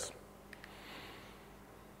events.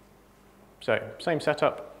 So, same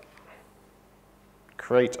setup.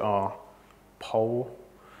 Create our poll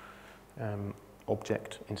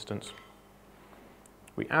object instance.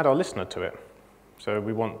 We add our listener to it. So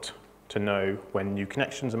we want to know when new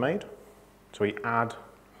connections are made. So we add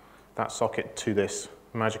that socket to this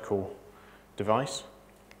magical device.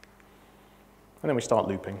 And then we start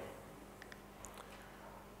looping.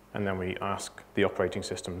 And then we ask the operating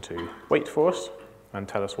system to wait for us and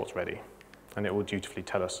tell us what's ready. And it will dutifully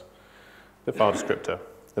tell us the file descriptor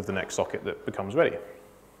of the next socket that becomes ready.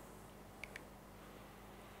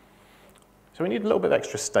 So we need a little bit of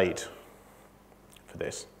extra state for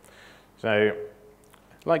this. So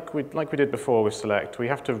like we did before with select, we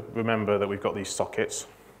have to remember that we've got these sockets.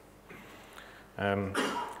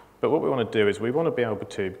 But what we want to do is we want to be able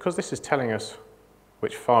to, because this is telling us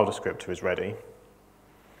which file descriptor is ready,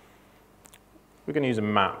 we're going to use a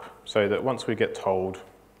map so that once we get told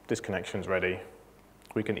this connection's ready,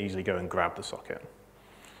 we can easily go and grab the socket.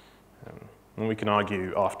 And we can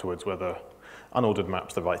argue afterwards whether unordered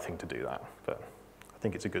map's the right thing to do that, but I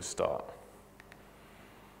think it's a good start.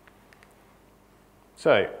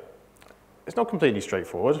 So it's not completely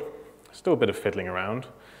straightforward. Still a bit of fiddling around.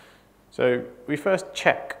 So we first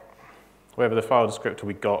check whether the file descriptor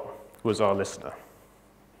we got was our listener.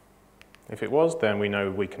 If it was, then we know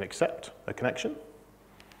we can accept a connection.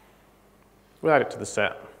 We'll add it to the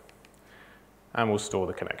set, and we'll store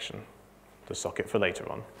the connection, the socket, for later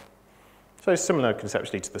on. So similar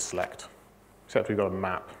conceptually to the select, except we've got a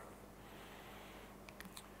map.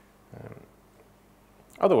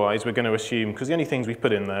 Otherwise, we're going to assume, because the only things we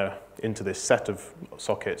put in there into this set of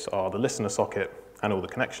sockets are the listener socket and all the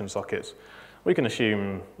connection sockets, we can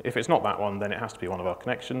assume if it's not that one, then it has to be one of our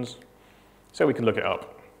connections. So we can look it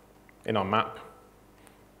up in our map,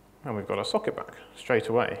 and we've got our socket back straight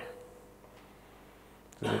away.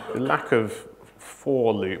 The lack of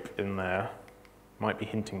for loop in there might be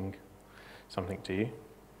hinting something to you.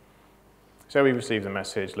 So we receive the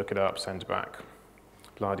message, look it up, send it back,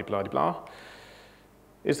 blah-de-blah-de-blah.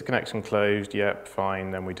 Is the connection closed? Yep,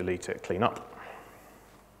 fine, then we delete it, clean up.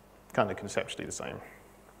 Kind of conceptually the same.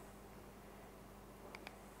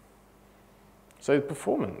 So the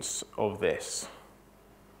performance of this,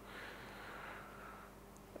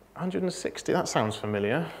 160, that sounds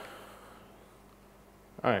familiar.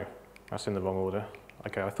 Oh, that's in the wrong order.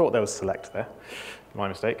 Okay, I thought there was select there, my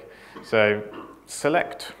mistake. So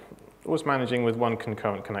select was managing with one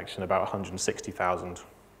concurrent connection about 160,000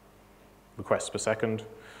 requests per second.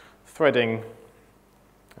 Threading,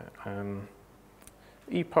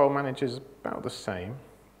 ePoll manages about the same.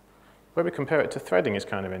 Where we compare it to threading is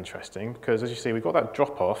kind of interesting, because as you see, we've got that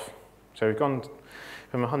drop off. So we've gone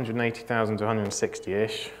from 180,000 to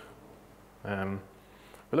 160-ish. But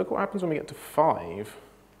look what happens when we get to 5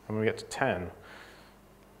 and when we get to 10.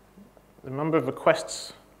 The number of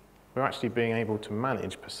requests we're actually being able to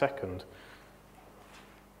manage per second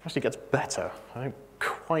actually gets better. I don't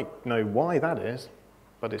quite know why that is,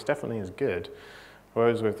 but it's definitely as good.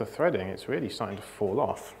 Whereas with the threading, it's really starting to fall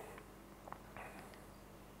off.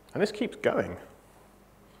 And this keeps going.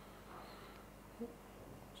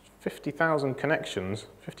 50,000 connections,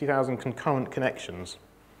 50,000 concurrent connections,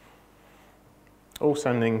 all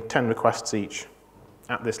sending 10 requests each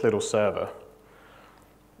at this little server.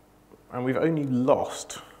 And we've only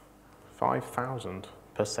lost 5,000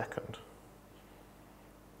 per second.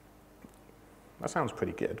 That sounds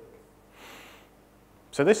pretty good.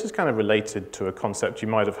 So this is kind of related to a concept you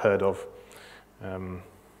might have heard of, and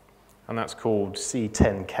that's called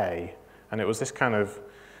C10K. And it was this kind of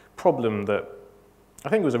problem that I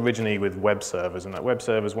think was originally with web servers, and that web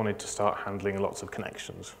servers wanted to start handling lots of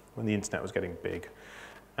connections when the internet was getting big.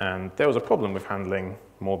 And there was a problem with handling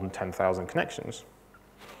more than 10,000 connections.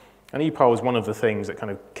 And ePoll was one of the things that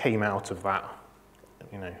kind of came out of that,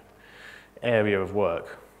 area of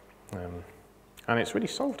work. And it's really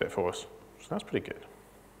solved it for us. So that's pretty good.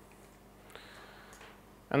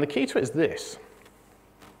 And the key to it is this.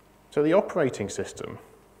 So the operating system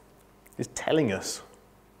is telling us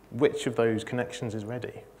which of those connections is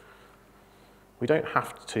ready. We don't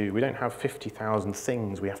have 50,000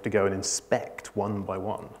 things we have to go and inspect one by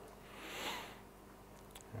one.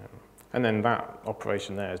 And then that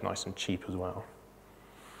operation there is nice and cheap as well.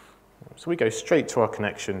 So we go straight to our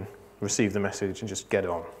connection, receive the message, and just get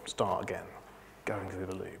on, start again, going through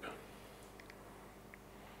the loop.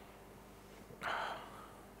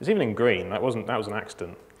 It's even in green. That was an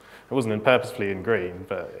accident. It wasn't purposefully in green,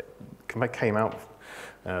 but it came out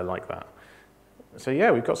like that. So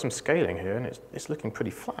yeah, we've got some scaling here, and it's looking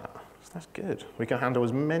pretty flat. So that's good. We can handle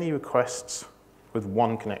as many requests with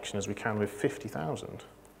one connection as we can with 50,000.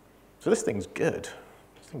 So this thing's good.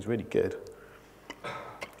 This thing's really good.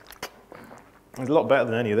 It's a lot better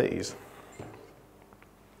than any of these.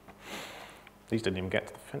 These didn't even get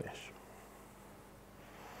to the finish.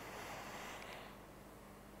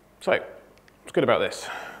 So, what's good about this?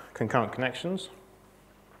 Concurrent connections.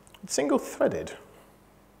 It's single-threaded.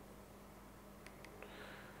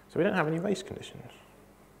 So we don't have any race conditions.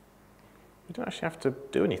 We don't actually have to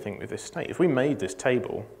do anything with this state. If we made this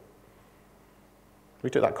table, we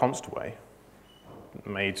took that const away,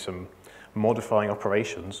 made some modifying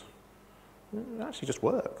operations, it would actually just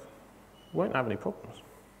work. We won't have any problems.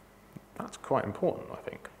 That's quite important, I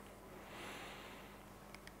think.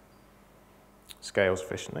 Scales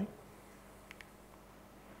efficiently.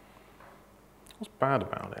 What's bad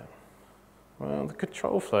about it? Well, the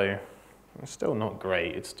control flow is still not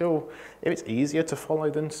great. It's easier to follow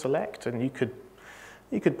than select, and you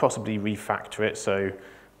could possibly refactor it so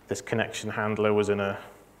this connection handler was in a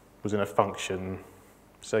function,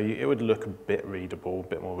 so it would look a bit readable, a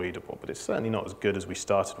bit more readable, but it's certainly not as good as we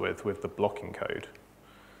started with the blocking code.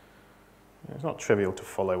 It's not trivial to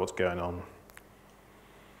follow what's going on.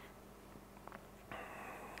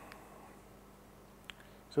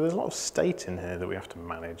 So there's a lot of state in here that we have to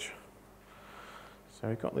manage. So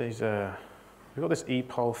we've got these, we've got this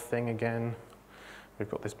ePOL thing again. We've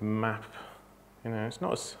got this map. You know, it's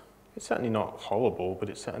certainly not horrible, but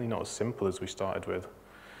it's certainly not as simple as we started with,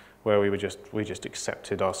 where we just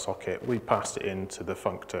accepted our socket, we passed it into the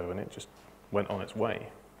functor, and it just went on its way.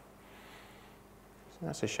 So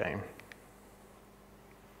that's a shame.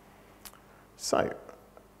 So,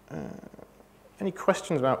 any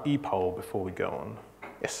questions about ePOL before we go on?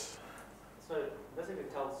 Yes? So it basically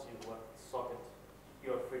tells you what socket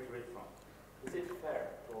you are free to read from. Is it fair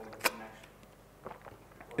to all the connections?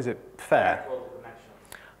 Is it fair? To all the connections?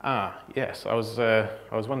 Ah, yes. I was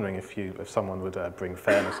wondering if someone would bring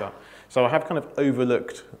fairness up. So I have kind of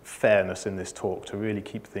overlooked fairness in this talk to really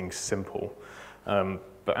keep things simple.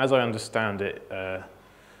 But as I understand it,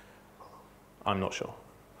 I'm not sure.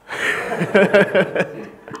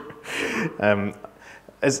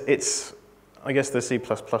 I guess the C++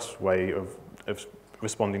 way of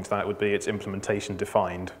responding to that would be it's implementation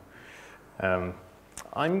defined.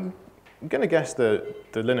 I'm going to guess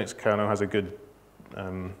that the Linux kernel has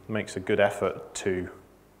makes a good effort to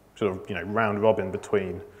sort of round robin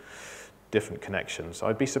between different connections.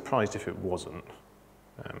 I'd be surprised if it wasn't,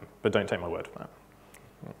 but don't take my word for that.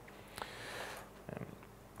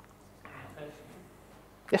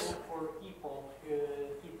 Yes? For ePOL,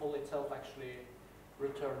 ePOL itself actually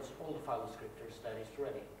returns all the file descriptors that is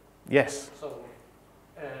ready. Yes. So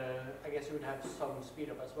I guess you would have some speed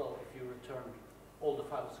up as well if you returned all the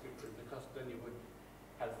file descriptors, because then you would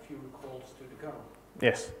have fewer calls to the kernel.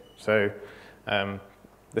 Yes. So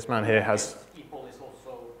this man here has... ePOL is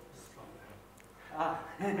also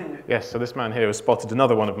Yes, so this man here has spotted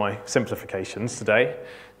another one of my simplifications today.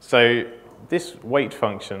 So this wait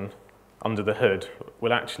function under the hood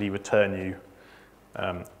will actually return you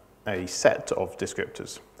a set of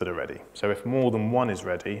descriptors that are ready. So if more than one is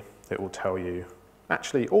ready, it will tell you,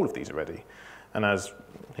 actually, all of these are ready. And as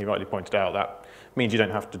he rightly pointed out, that means you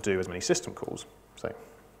don't have to do as many system calls. So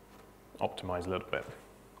optimize a little bit.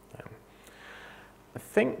 I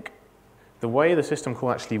think the way the system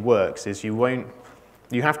call actually works is you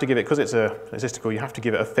have to give it, because it's a system call, you have to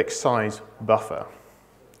give it a fixed size buffer.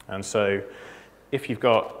 And so if you've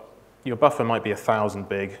got, your buffer might be 1,000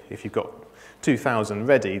 big. If you've got 2,000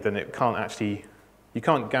 ready, then it can't actually, you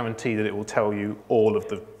can't guarantee that it will tell you all of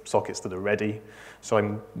the sockets that are ready.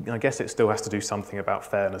 So I guess it still has to do something about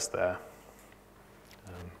fairness there.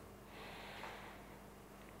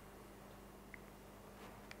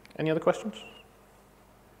 Any other questions?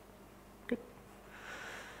 Good.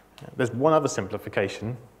 There's one other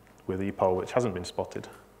simplification with ePOL which hasn't been spotted,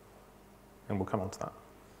 and we'll come on to that,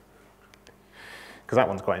 because that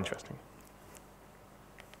one's quite interesting.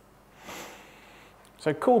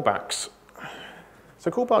 So callbacks.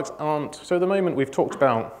 So callbacks aren't, so at the moment we've talked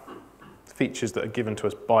about features that are given to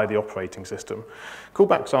us by the operating system.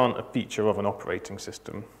 Callbacks aren't a feature of an operating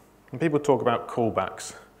system. When people talk about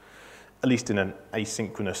callbacks, at least in an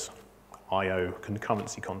asynchronous I/O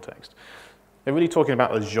concurrency context, they're really talking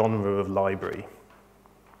about a genre of library.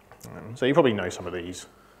 So you probably know some of these.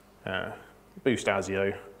 Boost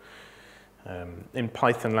ASIO. In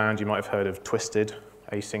Python land, you might have heard of twisted,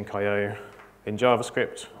 async I/O. In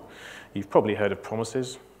JavaScript, you've probably heard of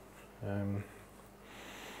promises.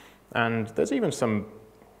 And there's even some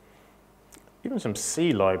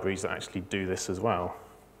C libraries that actually do this as well.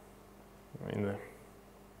 I mean, the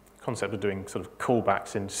concept of doing sort of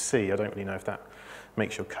callbacks in C, I don't really know if that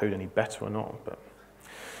makes your code any better or not, but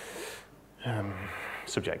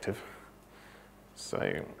subjective.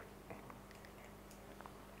 So,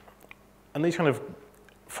 and these kind of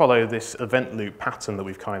follow this event loop pattern that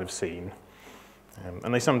we've kind of seen.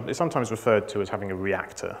 And it's sometimes referred to as having a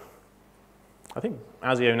reactor. I think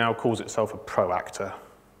ASIO now calls itself a proactor,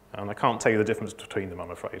 and I can't tell you the difference between them,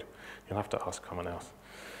 I'm afraid. You'll have to ask someone else.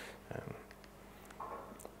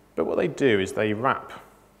 But what they do is they wrap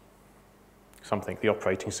something the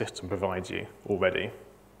operating system provides you already.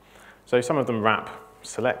 So some of them wrap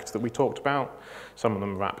select that we talked about, some of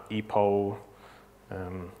them wrap epoll,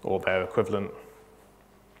 or their equivalent.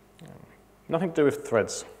 Nothing to do with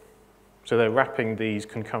threads. So they're wrapping these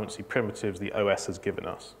concurrency primitives the OS has given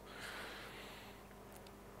us.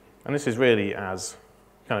 And this is really as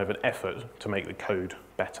kind of an effort to make the code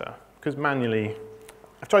better. Because manually,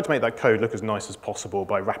 I've tried to make that code look as nice as possible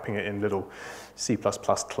by wrapping it in little C++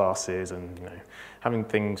 classes and having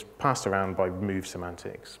things passed around by move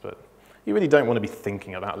semantics. But you really don't want to be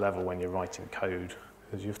thinking at that level when you're writing code,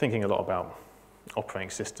 because you're thinking a lot about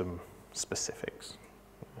operating system specifics.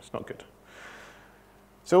 It's not good.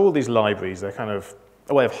 So all these libraries, they're kind of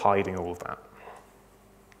a way of hiding all of that.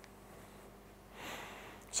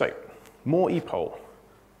 So, more epoll.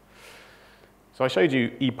 So I showed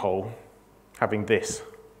you epoll having this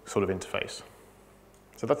sort of interface.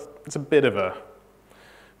 So it's a bit of a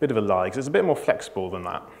lie, because it's a bit more flexible than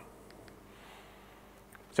that.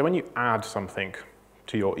 So when you add something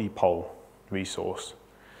to your epoll resource,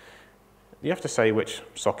 you have to say which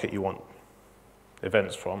socket you want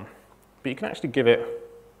events from, but you can actually give it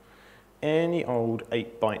any old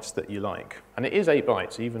 8 bytes that you like. And it is 8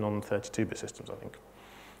 bytes, even on 32-bit systems, I think.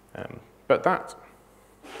 But that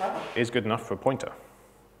is good enough for a pointer.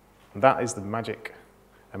 And that is the magic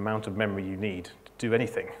amount of memory you need to do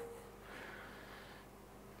anything.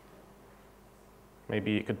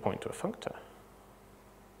 Maybe it could point to a functor.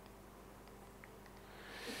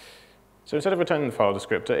 So instead of returning the file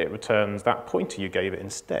descriptor, it returns that pointer you gave it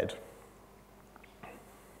instead.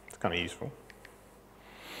 It's kind of useful.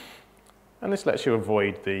 And this lets you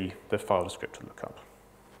avoid the file descriptor lookup.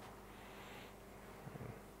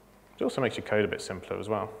 It also makes your code a bit simpler as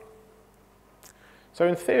well. So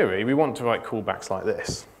in theory, we want to write callbacks like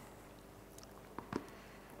this.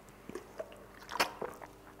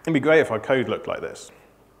 It'd be great if our code looked like this.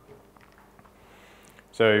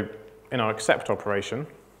 So in our accept operation,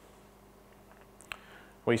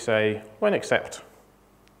 we say, when accept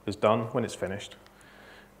is done, when it's finished,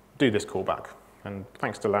 do this callback. And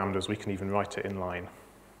thanks to lambdas, we can even write it in line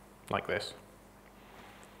like this.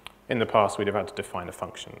 In the past, we'd have had to define a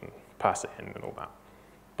function, pass it in and all that,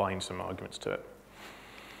 bind some arguments to it.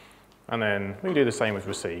 And then we do the same with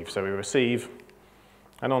receive. So we receive,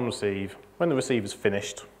 and on receive, when the receive is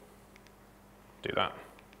finished, do that.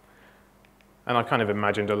 And I kind of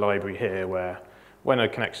imagined a library here where when a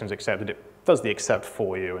connection is accepted, it does the accept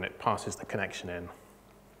for you and it passes the connection in.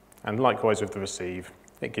 And likewise with the receive,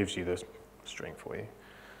 it gives you the string for you.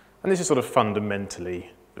 And this is sort of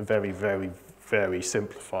fundamentally a very, very, very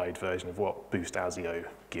simplified version of what Boost ASIO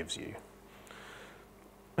gives you.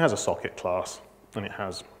 It has a socket class, and it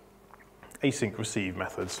has async receive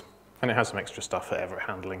methods, and it has some extra stuff for error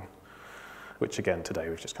handling, which again today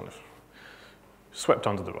we've just kind of swept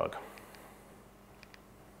under the rug.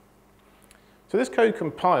 So this code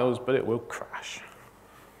compiles, but it will crash.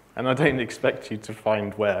 And I don't expect you to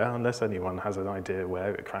find where, unless anyone has an idea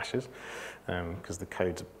where it crashes, because the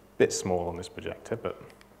code's a bit small on this projector, but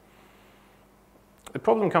the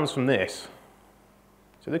problem comes from this.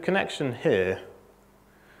 So the connection here,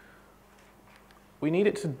 we need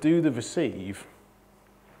it to do the receive,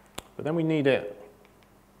 but then we need it,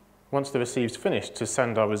 once the receive's finished, to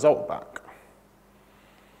send our result back.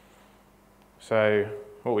 So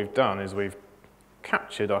what we've done is we've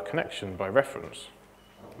captured our connection by reference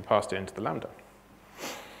and passed it into the lambda.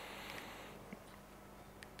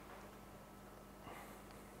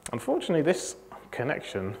 Unfortunately, this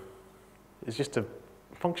connection is just a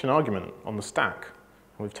function argument on the stack.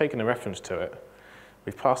 And we've taken a reference to it,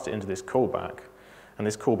 we've passed it into this callback, and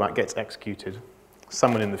this callback gets executed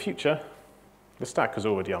someone in the future, the stack has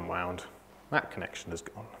already unwound. That connection is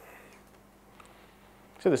gone.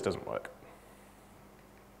 So this doesn't work.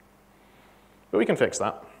 But we can fix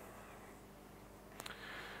that.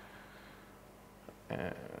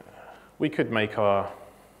 We could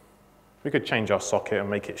change our socket and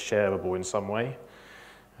make it shareable in some way.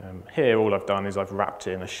 Here, all I've done is I've wrapped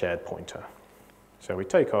in a shared pointer. So we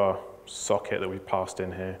take our socket that we've passed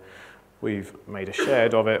in here, we've made a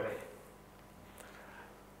shared of it,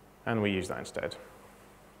 and we use that instead.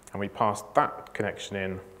 And we pass that connection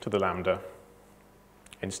in to the Lambda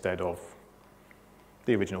instead of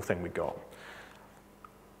the original thing we got.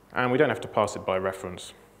 And we don't have to pass it by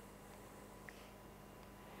reference.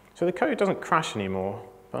 So the code doesn't crash anymore,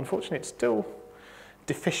 but unfortunately it's still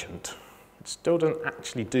deficient. It still doesn't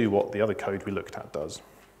actually do what the other code we looked at does.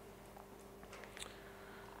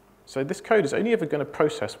 So this code is only ever going to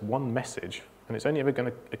process one message, and it's only ever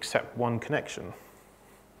going to accept one connection.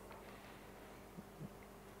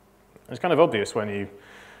 It's kind of obvious when you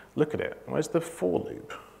look at it. Where's the for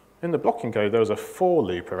loop? In the blocking code, there was a for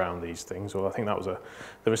loop around these things, or I think that was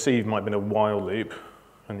the receive might have been a while loop,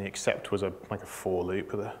 and the accept was like a for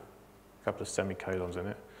loop with a couple of semicolons in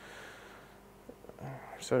it.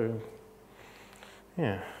 So,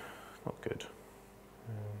 yeah, not good.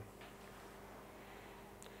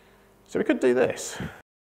 So we could do this.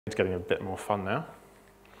 It's getting a bit more fun now.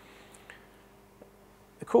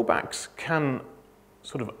 The callbacks can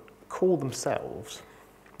sort of call themselves,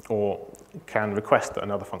 or can request that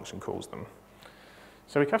another function calls them.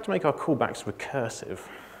 So we have to make our callbacks recursive.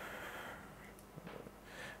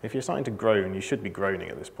 If you're starting to groan, you should be groaning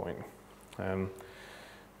at this point.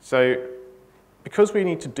 So because we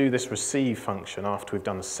need to do this receive function after we've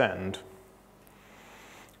done the send,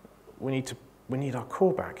 we need our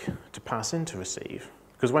callback to pass into receive.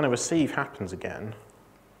 Because when a receive happens again,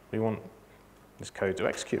 we want this code to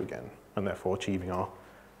execute again, and therefore achieving our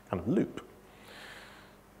kind of loop.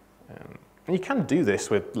 And you can do this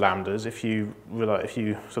with lambdas if you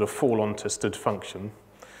sort of fall onto std function.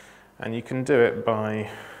 And you can do it by,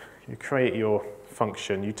 you create your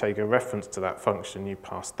function, you take a reference to that function, you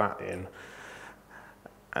pass that in,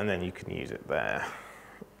 and then you can use it there.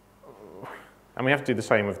 And we have to do the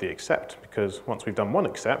same with the accept, because once we've done one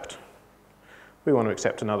accept, we want to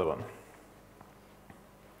accept another one.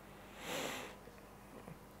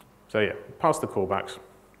 So yeah, pass the callbacks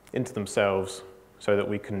into themselves so that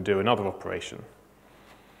we can do another operation.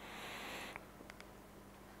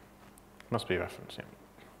 Must be a reference, yeah.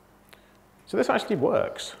 So this actually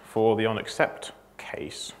works for the onAccept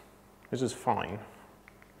case. This is fine.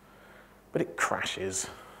 But it crashes.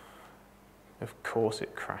 Of course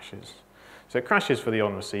it crashes. So it crashes for the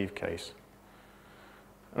onReceive case.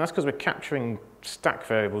 And that's because we're capturing stack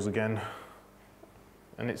variables again.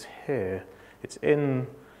 And it's here. It's in.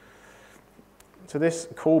 So this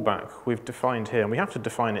callback we've defined here, and we have to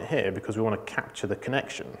define it here because we want to capture the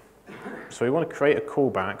connection. So we want to create a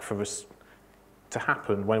callback to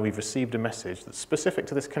happen when we've received a message that's specific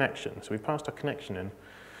to this connection. So we passed our connection in.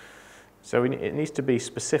 So it needs to be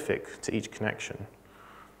specific to each connection.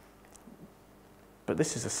 But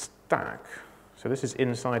this is a stack. So this is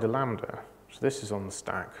inside a lambda. So this is on the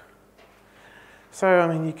stack. So, I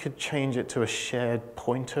mean, you could change it to a shared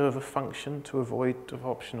pointer of a function to avoid the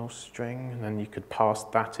optional string, and then you could pass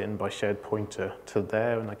that in by shared pointer to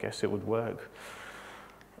there, and I guess it would work.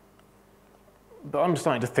 But I'm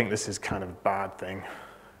starting to think this is kind of a bad thing,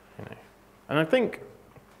 you know. And I think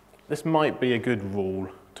this might be a good rule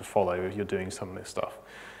to follow if you're doing some of this stuff.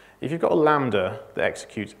 If you've got a lambda that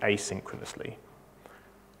executes asynchronously,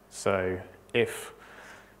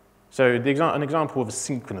 an example of a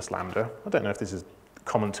synchronous lambda, I don't know if this is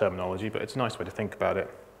common terminology, but it's a nice way to think about it.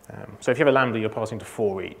 So if you have a lambda you're passing to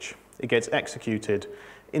for each, it gets executed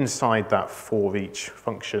inside that for each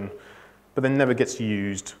function, but then never gets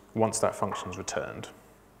used once that function's returned.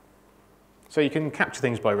 So you can capture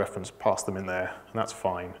things by reference, pass them in there, and that's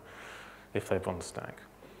fine if they're on the stack.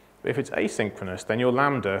 But if it's asynchronous, then your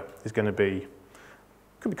lambda is going to be,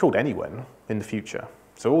 could be called anywhen in the future.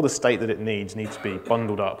 So all the state that it needs to be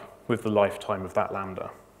bundled up with the lifetime of that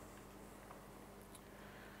lambda.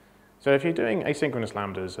 So if you're doing asynchronous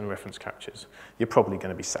lambdas and reference captures, you're probably going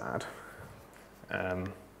to be sad.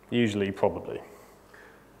 Usually, probably.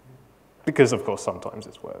 Because, of course, sometimes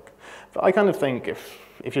it's work. But I kind of think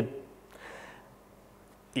if you,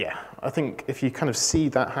 yeah, I think if you kind of see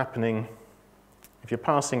that happening, if you're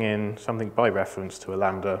passing in something by reference to a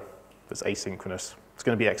lambda that's asynchronous, it's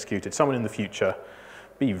going to be executed. Someone in the future,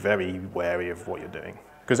 be very wary of what you're doing.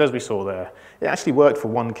 Because as we saw there, it actually worked for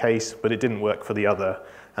one case, but it didn't work for the other.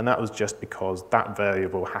 And that was just because that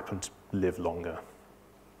variable happened to live longer.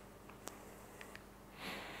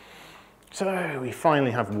 So we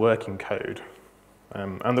finally have working code.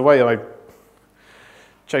 And the way I've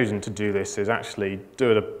chosen to do this is actually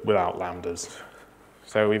do it without lambdas.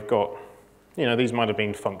 So we've got, these might have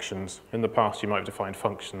been functions. In the past, you might have defined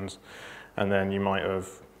functions, and then you might have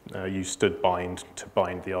used std bind to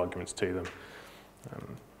bind the arguments to them.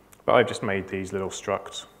 But I've just made these little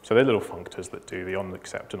structs. So they're little functors that do the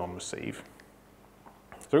onAccept and onReceive.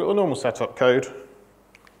 So we've got the normal setup code.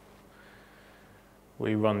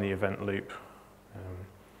 We run the event loop.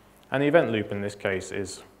 And the event loop in this case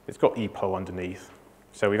it's got epo underneath.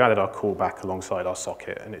 So we've added our callback alongside our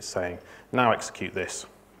socket, and it's saying, now execute this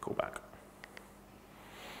callback.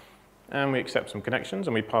 And we accept some connections,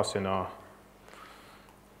 and we pass in our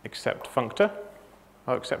accept functor.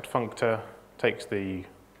 Our accept functor takes the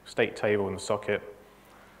state table in the socket,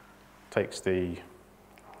 gets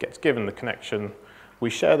given the connection. We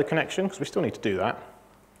share the connection, because we still need to do that.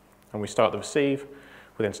 And we start the receive.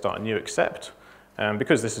 We then start a new accept.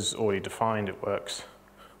 Because this is already defined, it works.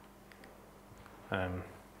 The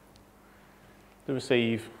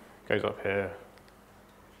receive goes up here,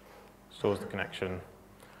 stores the connection,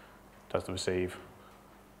 does the receive,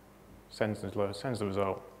 sends the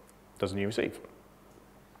result, does a new receive.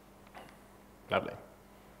 Lovely.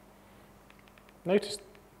 Notice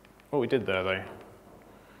what we did there, though.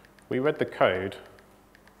 We read the code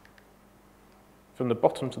from the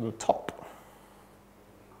bottom to the top.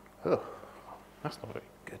 Ugh, that's not very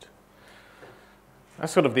good.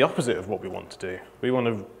 That's sort of the opposite of what we want to do.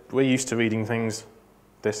 We're used to reading things,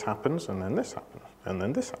 this happens, and then this happens, and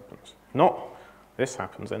then this happens. Not this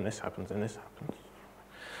happens, then this happens, and this happens.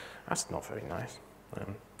 That's not very nice.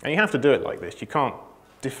 And you have to do it like this. You can't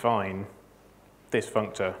define this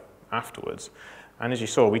functor afterwards. And as you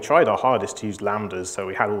saw, we tried our hardest to use lambdas, so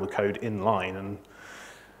we had all the code in line,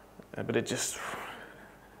 but it just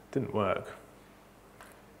didn't work.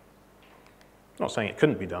 Not saying it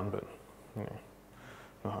couldn't be done, but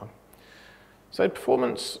So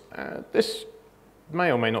performance, this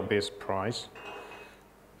may or may not be a surprise.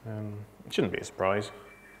 It shouldn't be a surprise.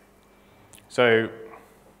 So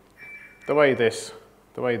the way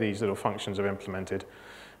these little functions are implemented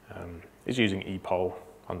is using epoll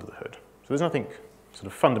under the hood. So there's nothing sort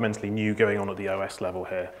of fundamentally new going on at the OS level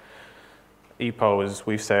here. Epoll is,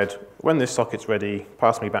 we've said, when this socket's ready,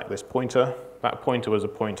 pass me back this pointer. That pointer was a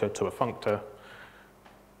pointer to a functor.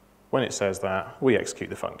 When it says that, we execute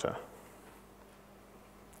the functor.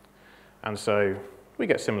 And so we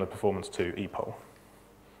get similar performance to epoll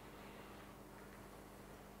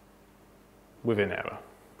within error.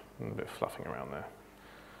 A bit of fluffing around there.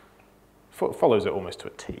 Follows it almost to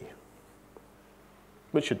a T,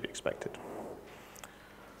 which should be expected.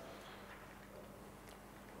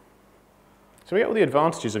 So we get all the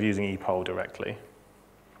advantages of using epoll directly.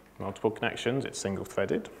 Multiple connections, it's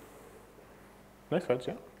single-threaded. No threads,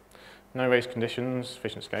 yeah. No race conditions,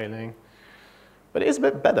 efficient scaling. But it is a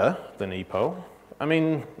bit better than epoll. I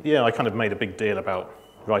mean, yeah, I kind of made a big deal about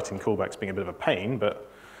writing callbacks being a bit of a pain, but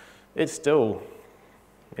it's still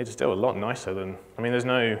a lot nicer than, there's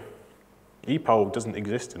no, epoll doesn't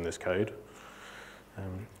exist in this code.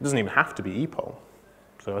 It doesn't even have to be epoll.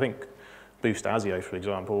 So I think Boost ASIO, for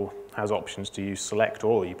example, has options to use select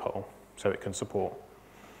or epoll, so it can support,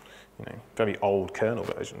 very old kernel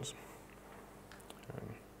versions.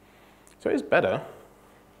 So it is better,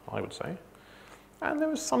 I would say. And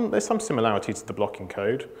there's some similarity to the blocking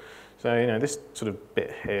code. So this sort of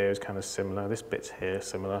bit here is kind of similar. This bit's here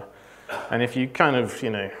similar. And if you kind of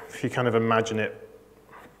imagine it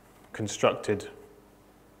constructed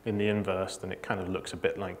in the inverse, then it kind of looks a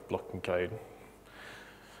bit like blocking code.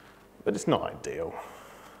 But it's not ideal.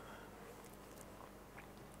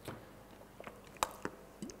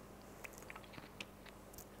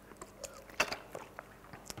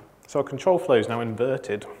 So our control flow is now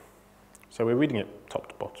inverted. So we're reading it top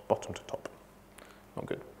to bottom to top. Not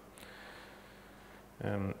good.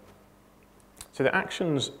 So the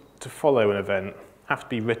actions to follow an event have to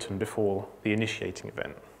be written before the initiating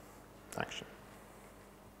event action.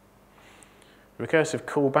 Recursive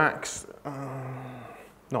callbacks,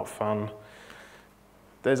 not fun.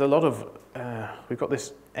 There's a lot of, we've got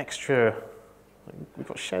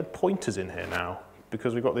shared pointers in here now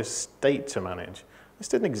because we've got this state to manage. This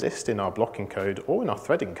didn't exist in our blocking code or in our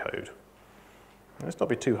threading code. Let's not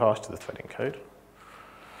be too harsh to the threading code.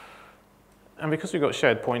 And because we've got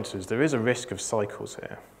shared pointers, there is a risk of cycles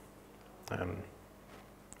here.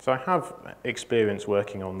 So I have experience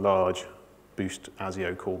working on large Boost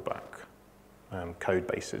ASIO callback code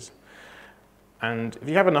bases. And if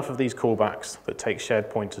you have enough of these callbacks that take shared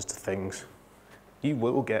pointers to things, you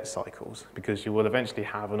will get cycles because you will eventually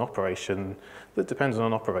have an operation that depends on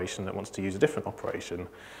an operation that wants to use a different operation.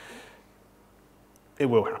 It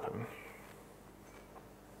will happen.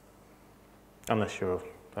 Unless you're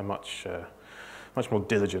a much more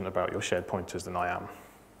diligent about your shared pointers than I am.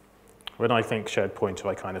 When I think shared pointer,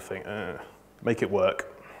 I kind of think, make it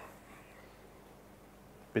work.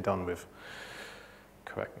 Be done with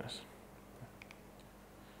correctness.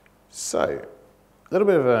 So, a little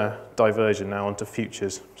bit of a diversion now onto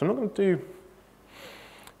futures. So I'm not going to do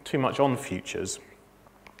too much on futures.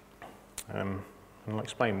 And I'll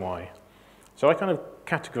explain why. So I kind of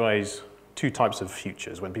categorize two types of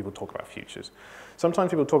futures when people talk about futures.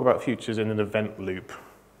 Sometimes people talk about futures in an event loop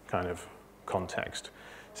kind of context.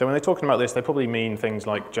 So when they're talking about this, they probably mean things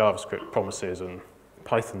like JavaScript promises and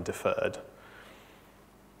Python deferred.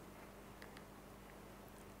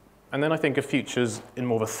 And then I think of futures in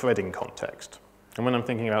more of a threading context. And when I'm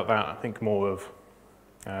thinking about that, I think more of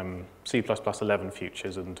C++ 11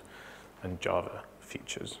 futures and Java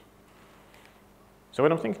futures. So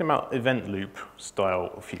when I'm thinking about event loop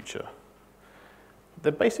style of future,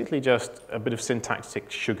 they're basically just a bit of syntactic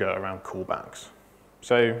sugar around callbacks.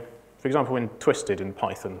 So, for example, in Twisted in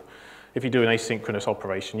Python, if you do an asynchronous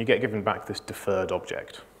operation, you get given back this deferred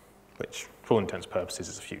object, which for all intents and purposes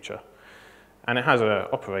is a future. And it has an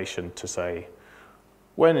operation to say,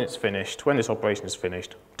 when it's finished, when this operation is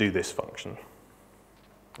finished, do this function.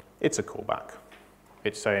 It's a callback.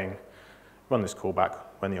 It's saying, run this callback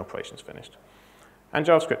when the operation is finished. And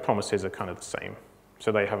JavaScript promises are kind of the same.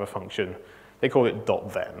 So they have a function, they call it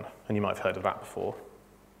 .then, and you might have heard of that before.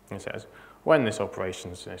 And it says, when this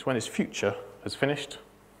operation is finished, when this future has finished,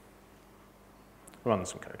 run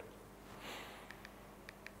some code.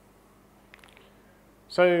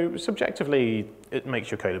 So subjectively, it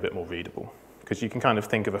makes your code a bit more readable, because you can kind of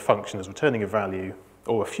think of a function as returning a value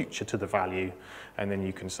or a future to the value, and then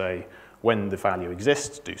you can say, when the value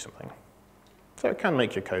exists, do something. So it can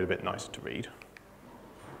make your code a bit nicer to read.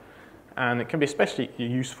 And it can be especially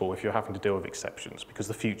useful if you're having to deal with exceptions, because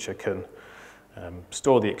the future can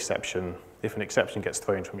store the exception if an exception gets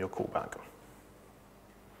thrown from your callback.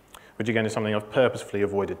 Which again is something I've purposefully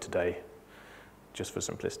avoided today, just for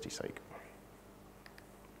simplicity's sake.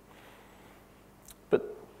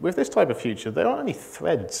 But with this type of future, there aren't any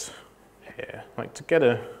threads here. Like to get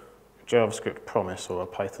a JavaScript promise or a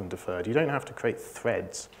Python deferred, you don't have to create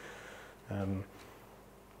threads.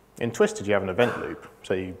 In Twisted, you have an event loop,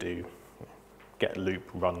 so you do get loop,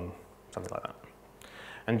 run, something like that.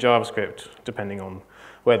 And JavaScript, depending on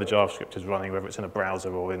where the JavaScript is running, whether it's in a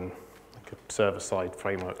browser or in like a server-side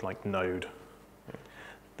framework like Node,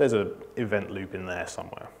 there's an event loop in there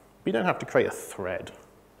somewhere. But you don't have to create a thread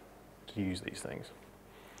to use these things.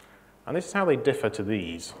 And this is how they differ to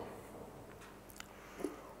these.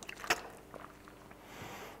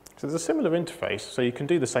 So there's a similar interface, so you can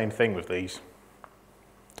do the same thing with these,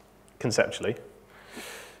 conceptually.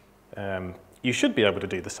 You should be able to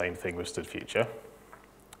do the same thing with stood future,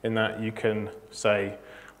 in that you can say,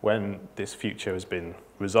 when this future has been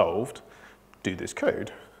resolved, do this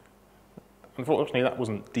code. Unfortunately, that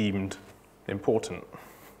wasn't deemed important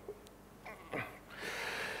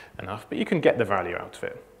enough, but you can get the value out of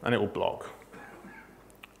it, and it will block.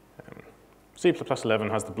 C++ 11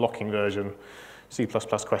 has the blocking version. C++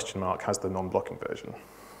 question mark has the non-blocking version.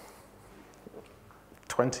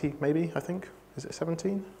 20, maybe, I think. Is it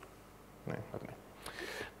 17? No, I don't know.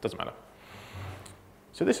 Doesn't matter.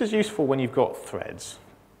 So this is useful when you've got threads,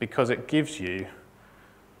 because it gives you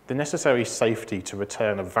the necessary safety to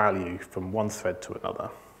return a value from one thread to another.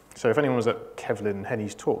 So if anyone was at Kevlin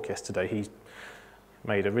Henny's talk yesterday, he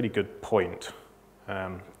made a really good point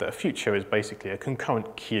that a future is basically a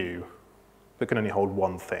concurrent queue that can only hold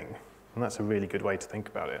one thing. And that's a really good way to think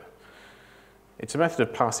about it. It's a method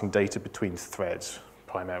of passing data between threads,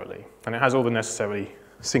 primarily. And it has all the necessary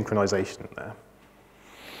synchronization in there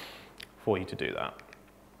for you to do that.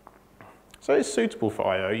 So it's suitable for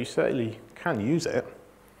I/O. You certainly can use it.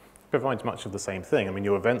 It provides much of the same thing. I mean,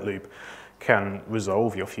 your event loop can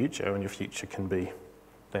resolve your future, and your future can be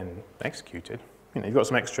then executed. You know, you've got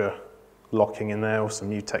some extra locking in there or some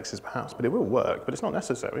mutexes perhaps, but it will work, but it's not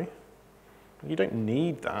necessary. You don't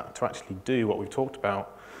need that to actually do what we've talked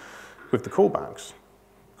about with the callbacks,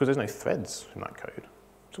 because there's no threads in that code.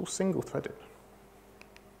 It's all single-threaded.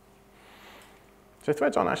 So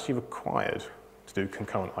threads aren't actually required to do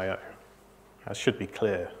concurrent I/O. That should be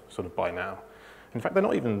clear sort of by now. In fact, they're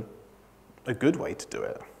not even a good way to do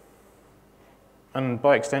it. And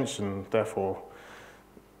by extension, therefore,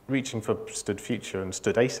 reaching for stood future and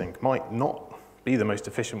stood async might not be the most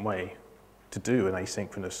efficient way to do an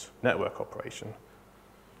asynchronous network operation.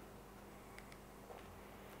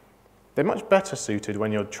 They're much better suited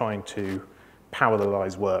when you're trying to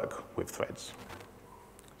parallelize work with threads.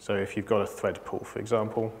 So if you've got a thread pool, for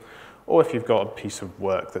example, or if you've got a piece of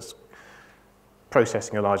work that's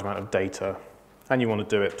processing a large amount of data and you want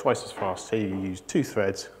to do it twice as fast, say you use 2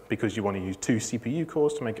 threads because you want to use 2 CPU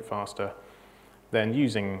cores to make it faster, then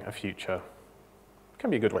using a future can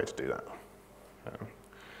be a good way to do that.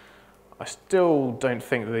 I still don't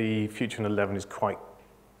think the future in 11 is quite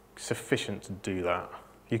sufficient to do that.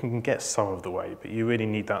 You can get some of the way, but you really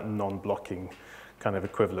need that non-blocking kind of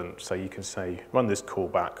equivalent, so you can say, run this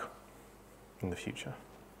callback in the future.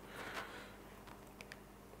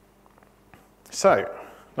 So,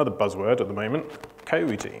 another buzzword at the moment,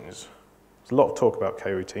 coroutines. There's a lot of talk about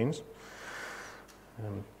coroutines.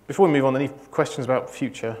 Before we move on, any questions about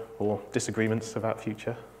future or disagreements about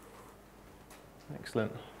future?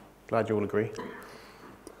 Excellent. Glad you all agree.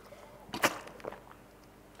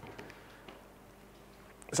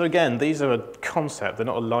 So again, these are a concept. They're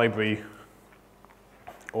not a library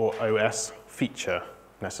or OS feature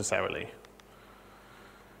necessarily.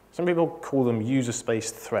 Some people call them user space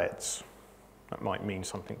threads. That might mean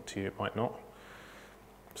something to you, it might not.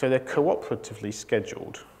 So they're cooperatively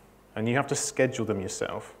scheduled, and you have to schedule them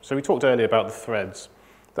yourself. So we talked earlier about the threads.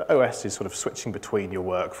 The OS is sort of switching between your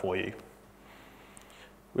work for you.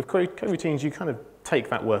 With coroutines, you kind of take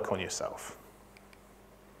that work on yourself.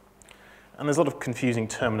 And there's a lot of confusing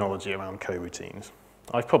terminology around coroutines.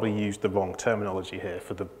 I've probably used the wrong terminology here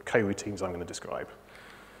for the coroutines I'm going to describe.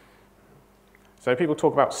 So people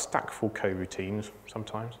talk about stackful coroutines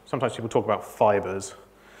sometimes. Sometimes people talk about fibers.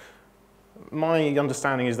 My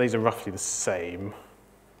understanding is these are roughly the same.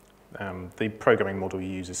 The programming model you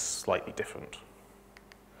use is slightly different.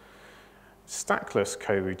 Stackless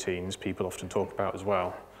coroutines people often talk about as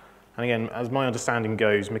well. And again, as my understanding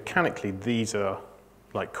goes, mechanically these are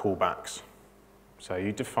like callbacks. So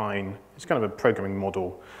you define, it's kind of a programming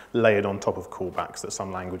model layered on top of callbacks that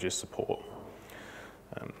some languages support.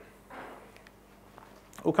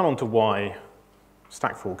 We'll come on to why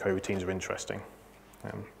stackful coroutines are interesting.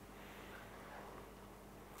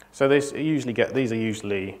 So these are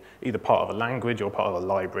usually either part of a language or part of a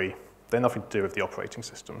library. They're nothing to do with the operating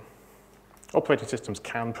system. Operating systems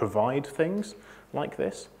can provide things like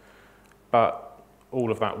this, but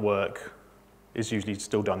all of that work is usually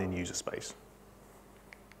still done in user space.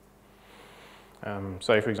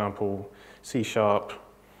 So for example, C#,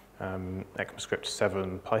 ECMAScript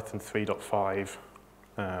 7, Python 3.5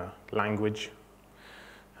 language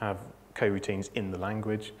have coroutines in the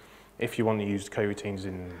language. If you want to use coroutines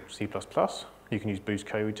in C++, you can use boost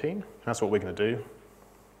coroutine. That's what we're going to do.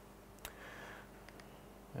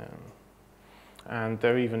 And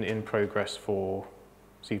they're even in progress for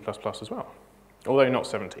C++ as well, although not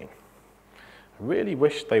 17. I really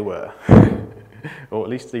wish they were, or at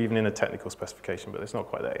least even in a technical specification, but it's not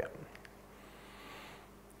quite there yet.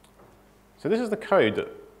 So this is the code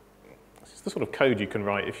this is the sort of code you can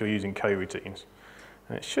write if you're using coroutines.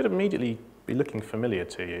 And it should immediately be looking familiar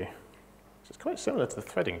to you. So it's quite similar to the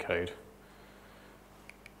threading code.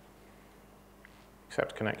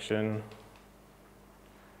 Accept connection,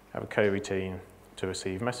 have a coroutine to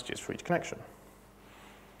receive messages for each connection.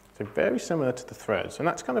 So very similar to the threads, and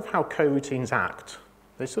that's kind of how coroutines act.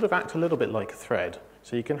 They sort of act a little bit like a thread.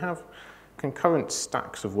 So you can have concurrent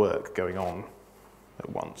stacks of work going on at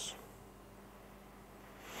once.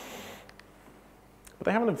 But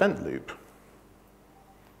they have an event loop.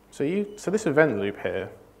 So this event loop here,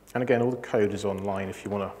 and again, all the code is online if you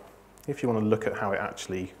want to look at how it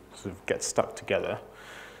actually sort of gets stuck together.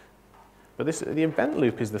 But the event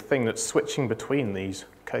loop is the thing that's switching between these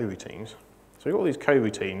coroutines. So we've got all these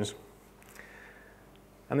coroutines,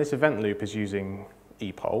 and this event loop is using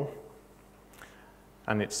epoll,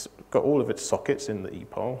 and it's got all of its sockets in the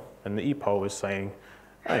epoll, and the epoll is saying,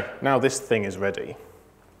 hey, now this thing is ready.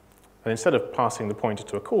 And instead of passing the pointer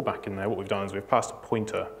to a callback in there, what we've done is we've passed a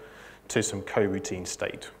pointer to some coroutine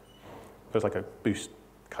state. So it's like a boost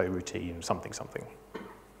coroutine something something.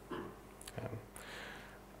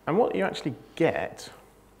 And what you actually get,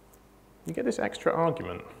 you get this extra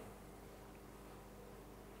argument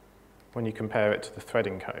when you compare it to the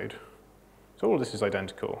threading code. So all of this is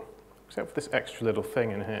identical, except for this extra little thing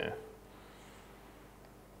in here.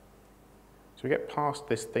 So we get past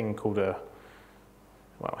this thing called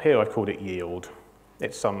well, here I've called it yield.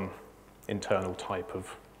 It's some internal type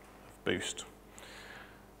of boost.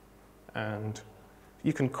 And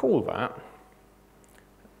you can call that,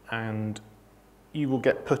 and you will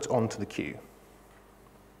get put onto the queue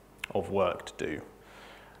of work to do.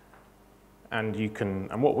 And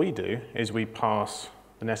what we do is we pass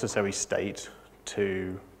the necessary state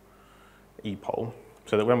to epoll.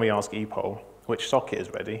 so that when we ask epoll which socket is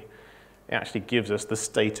ready, it actually gives us the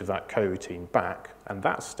state of that coroutine back, and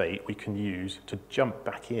that state we can use to jump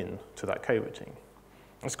back in to that coroutine.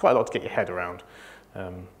 It's quite a lot to get your head around.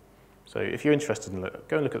 So if you're interested in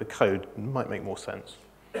go and look at the code, it might make more sense.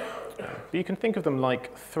 But you can think of them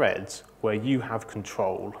like threads where you have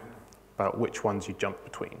control about which ones you jump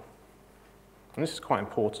between. And this is quite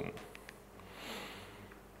important.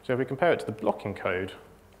 So if we compare it to the blocking code,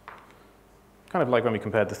 kind of like when we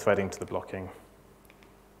compared the threading to the blocking,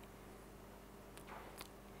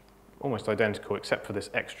 almost identical except for this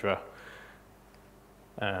extra,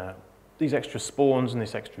 these extra spawns and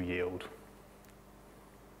this extra yield.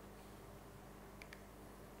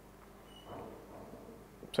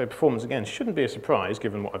 So performance, again, shouldn't be a surprise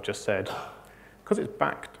given what I've just said, because it's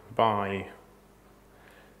backed by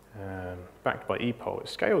epoll. It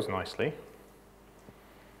scales nicely,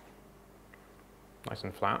 nice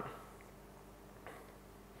and flat.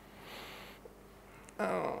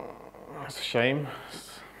 Oh, that's a shame.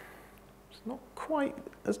 It's not quite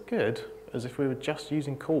as good as if we were just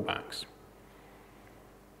using callbacks.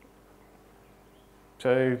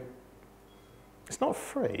 So it's not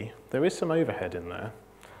free. There is some overhead in there.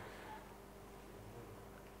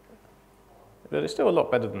 But it's still a lot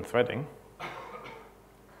better than threading,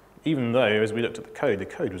 even though, as we looked at the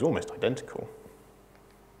code was almost identical.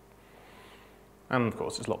 And of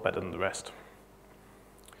course, it's a lot better than the rest.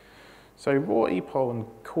 So raw epoll and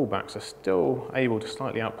callbacks are still able to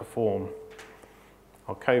slightly outperform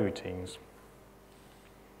our coroutines.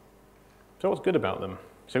 So what's good about them?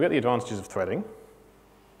 So we get the advantages of threading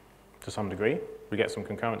to some degree. We get some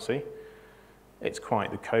concurrency.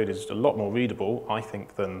 The code is a lot more readable, I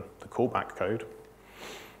think, than the callback code.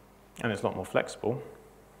 And it's a lot more flexible.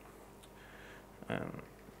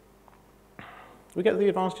 We get the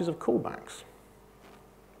advantages of callbacks.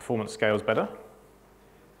 Performance scales better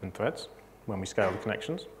than threads when we scale the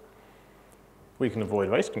connections. We can avoid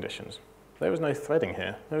race conditions. There is no threading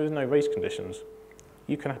here. There is no race conditions.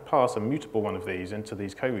 You can pass a mutable one of these into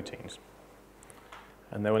these coroutines,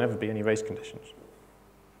 and there will never be any race conditions.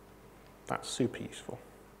 That's super useful.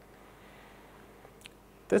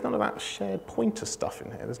 There's none of that shared pointer stuff in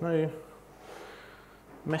here. There's no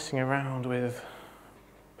messing around with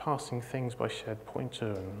passing things by shared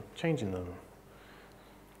pointer and changing them.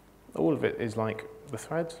 All of it is like the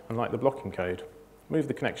threads and like the blocking code. Move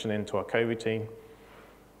the connection into our coroutine.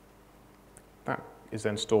 That is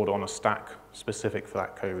then stored on a stack specific for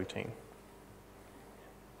that coroutine.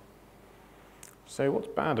 So what's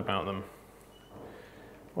bad about them?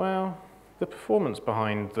 Well, the performance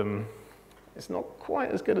behind them is not quite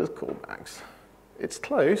as good as callbacks. It's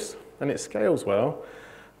close and it scales well,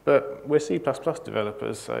 but we're C++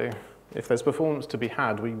 developers, so if there's performance to be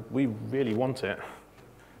had, we really want it.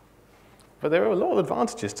 But there are a lot of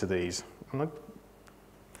advantages to these.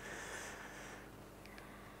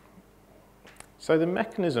 So the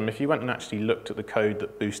mechanism, if you went and actually looked at the code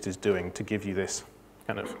that Boost is doing to give you this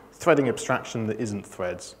kind of threading abstraction that isn't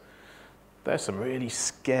threads, there's some really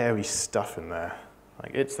scary stuff in there.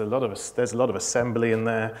 Like there's a lot of assembly in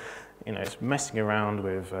there. You know, it's messing around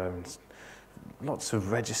with lots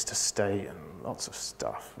of register state and lots of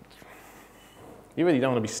stuff. You really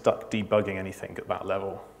don't want to be stuck debugging anything at that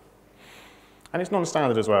level. And it's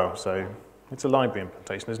non-standard as well, so it's a library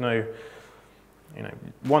implementation. There's no,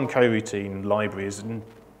 one coroutine library is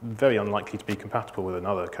very unlikely to be compatible with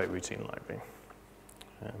another coroutine library.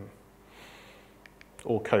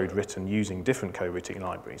 Or code written using different coroutine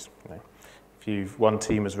libraries. If one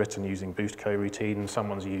team has written using Boost coroutine and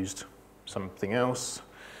someone's used something else,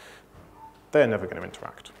 they're never going to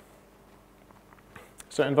interact.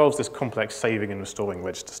 So it involves this complex saving and restoring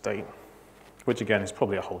register state, which again is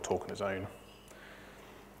probably a whole talk on its own.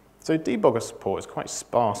 So debugger support is quite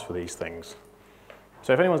sparse for these things.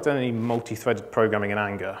 So if anyone's done any multi-threaded programming in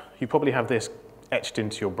Anger, you probably have this etched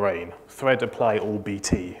into your brain: thread apply all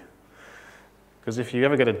BT. Because if you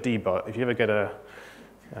ever get a debug, if you ever get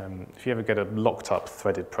a locked up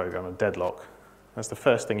threaded program, a deadlock, that's the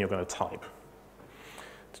first thing you're going to type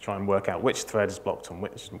to try and work out which thread is blocked on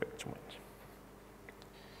which and which and which.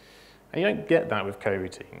 And you don't get that with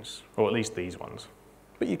coroutines, or at least these ones.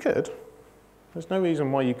 But you could. There's no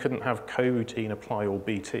reason why you couldn't have coroutine apply all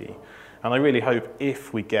BT. And I really hope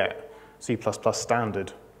if we get C++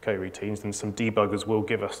 standard coroutines, then some debuggers will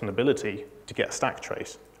give us an ability to get a stack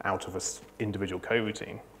trace out of an individual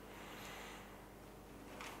coroutine.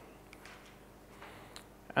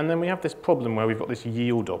 And then we have this problem where we've got this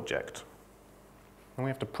yield object, and we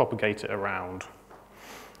have to propagate it around.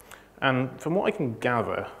 And from what I can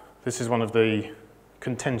gather, this is one of the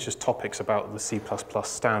contentious topics about the C++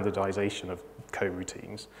 standardization of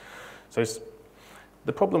coroutines. So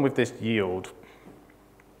the problem with this yield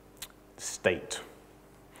state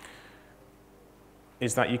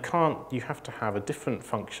is that you have to have a different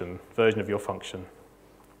version of your function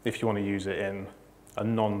if you want to use it in a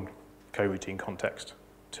non-coroutine context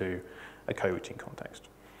to a coroutine context.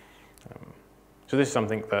 So this is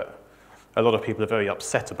something that a lot of people are very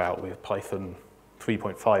upset about with Python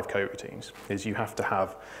 3.5 coroutines, is you have to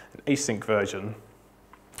have an async version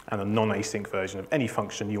and a non-async version of any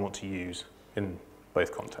function you want to use in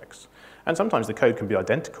both contexts. And sometimes the code can be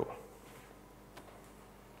identical.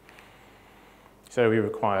 So we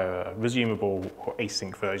require a resumable or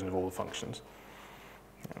async version of all the functions.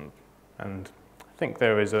 And I think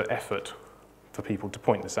there is an effort for people to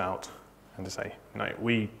point this out and to say, no,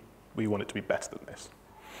 we want it to be better than this.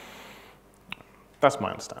 That's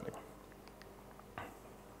my understanding.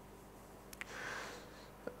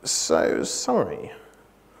 So, summary.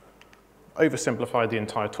 Oversimplified the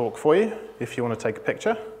entire talk for you, if you want to take a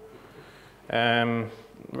picture.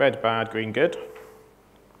 Red bad, green good.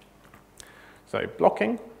 So,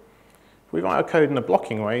 blocking. If we write our code in a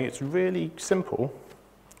blocking way, it's really simple,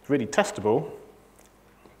 it's really testable,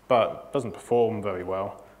 but doesn't perform very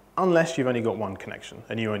well, unless you've only got one connection,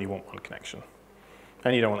 and you only want one connection,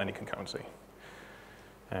 and you don't want any concurrency.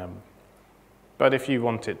 But if you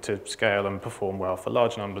want it to scale and perform well for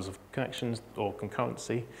large numbers of connections or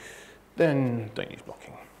concurrency, then don't use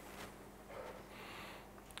blocking.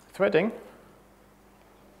 Threading.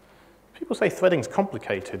 People say threading's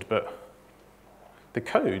complicated, but the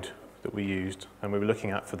code that we used and we were looking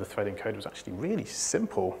at for the threading code was actually really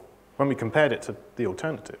simple when we compared it to the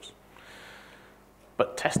alternatives.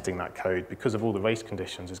 But testing that code, because of all the race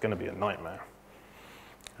conditions, is going to be a nightmare.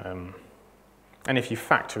 And if you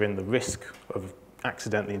factor in the risk of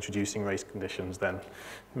accidentally introducing race conditions, then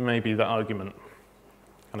maybe the argument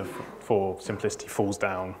kind of for simplicity falls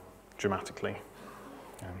down dramatically.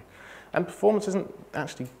 And performance isn't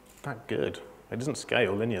actually that good. It doesn't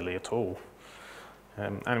scale linearly at all.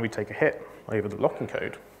 And we take a hit over the blocking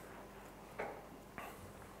code.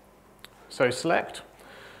 So select,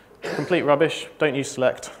 complete rubbish. Don't use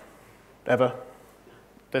select, ever.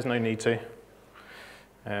 There's no need to.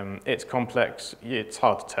 It's complex, it's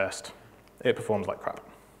hard to test. It performs like crap.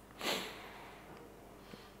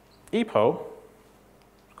 epoll,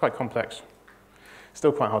 quite complex,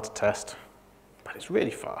 still quite hard to test, but it's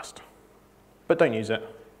really fast. But don't use it.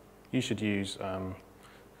 You should use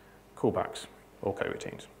callbacks or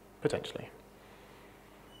coroutines, potentially.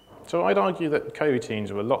 So I'd argue that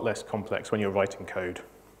coroutines are a lot less complex when you're writing code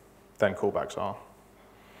than callbacks are.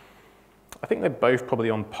 I think they're both probably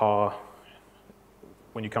on par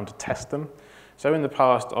when you come to test them. So in the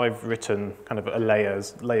past, I've written kind of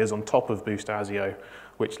layers on top of Boost ASIO,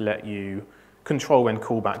 which let you control when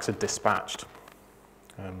callbacks are dispatched.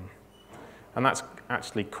 And that's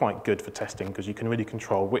actually quite good for testing because you can really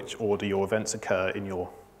control which order your events occur in your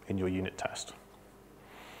unit test.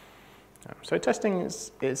 So testing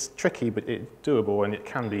is tricky, but it's doable, and it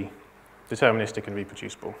can be deterministic and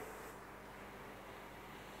reproducible.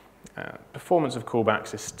 Performance of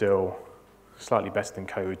callbacks is still slightly better than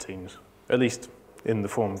coroutines, at least in the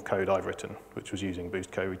form of code I've written, which was using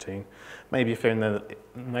Boost coroutine. Maybe if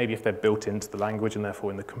they're built into the language and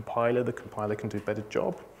therefore in the compiler can do a better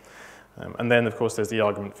job. And then, of course, there's the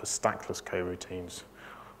argument for stackless coroutines,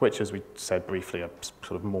 which, as we said briefly, are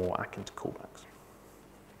sort of more akin to callbacks.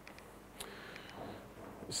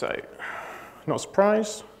 So, not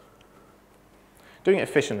surprised. Doing it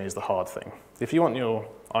efficiently is the hard thing. If you want your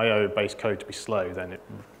I/O-based code to be slow, then it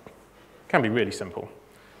can be really simple.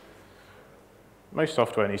 Most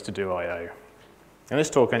software needs to do I/O. And this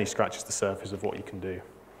talk only scratches the surface of what you can do.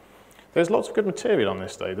 There's lots of good material on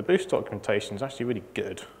this, though. The Boost documentation is actually really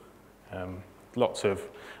good. I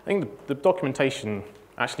think the documentation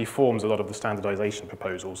actually forms a lot of the standardization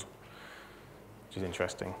proposals, which is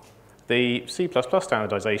interesting. The C++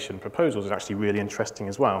 standardization proposals is actually really interesting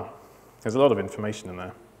as well. There's a lot of information in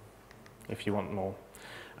there, if you want more.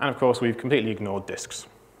 And of course, we've completely ignored disks.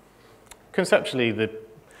 Conceptually,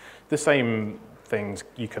 the same things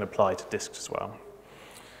you can apply to disks as well.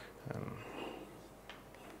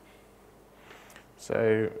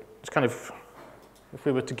 So it's kind of, if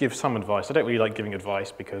we were to give some advice, I don't really like giving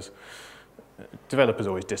advice because developers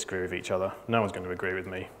always disagree with each other. No one's going to agree with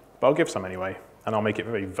me. But I'll give some anyway, and I'll make it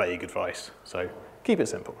very vague advice. So keep it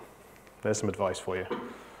simple. There's some advice for you.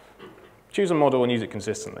 Choose a model and use it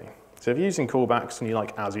consistently. So if you're using callbacks and you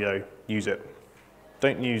like ASIO, use it.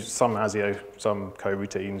 Don't use some ASIO, some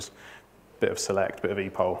coroutines, bit of select, bit of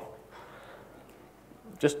epoll.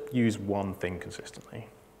 Just use one thing consistently.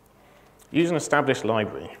 Use an established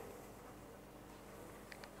library.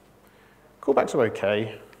 Callbacks are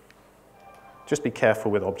okay. Just be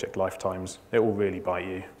careful with object lifetimes. It will really bite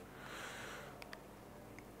you.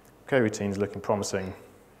 Coroutines looking promising.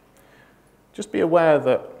 Just be aware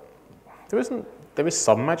that there is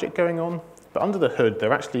some magic going on, but under the hood,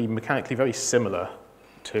 they're actually mechanically very similar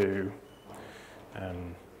to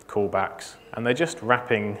callbacks, and they're just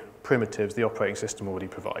wrapping primitives the operating system already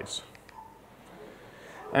provides.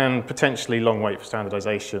 And potentially long wait for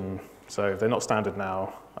standardization. So if they're not standard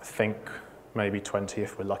now, I think maybe 20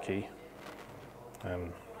 if we're lucky.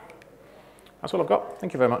 That's all I've got.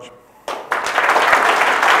 Thank you very much.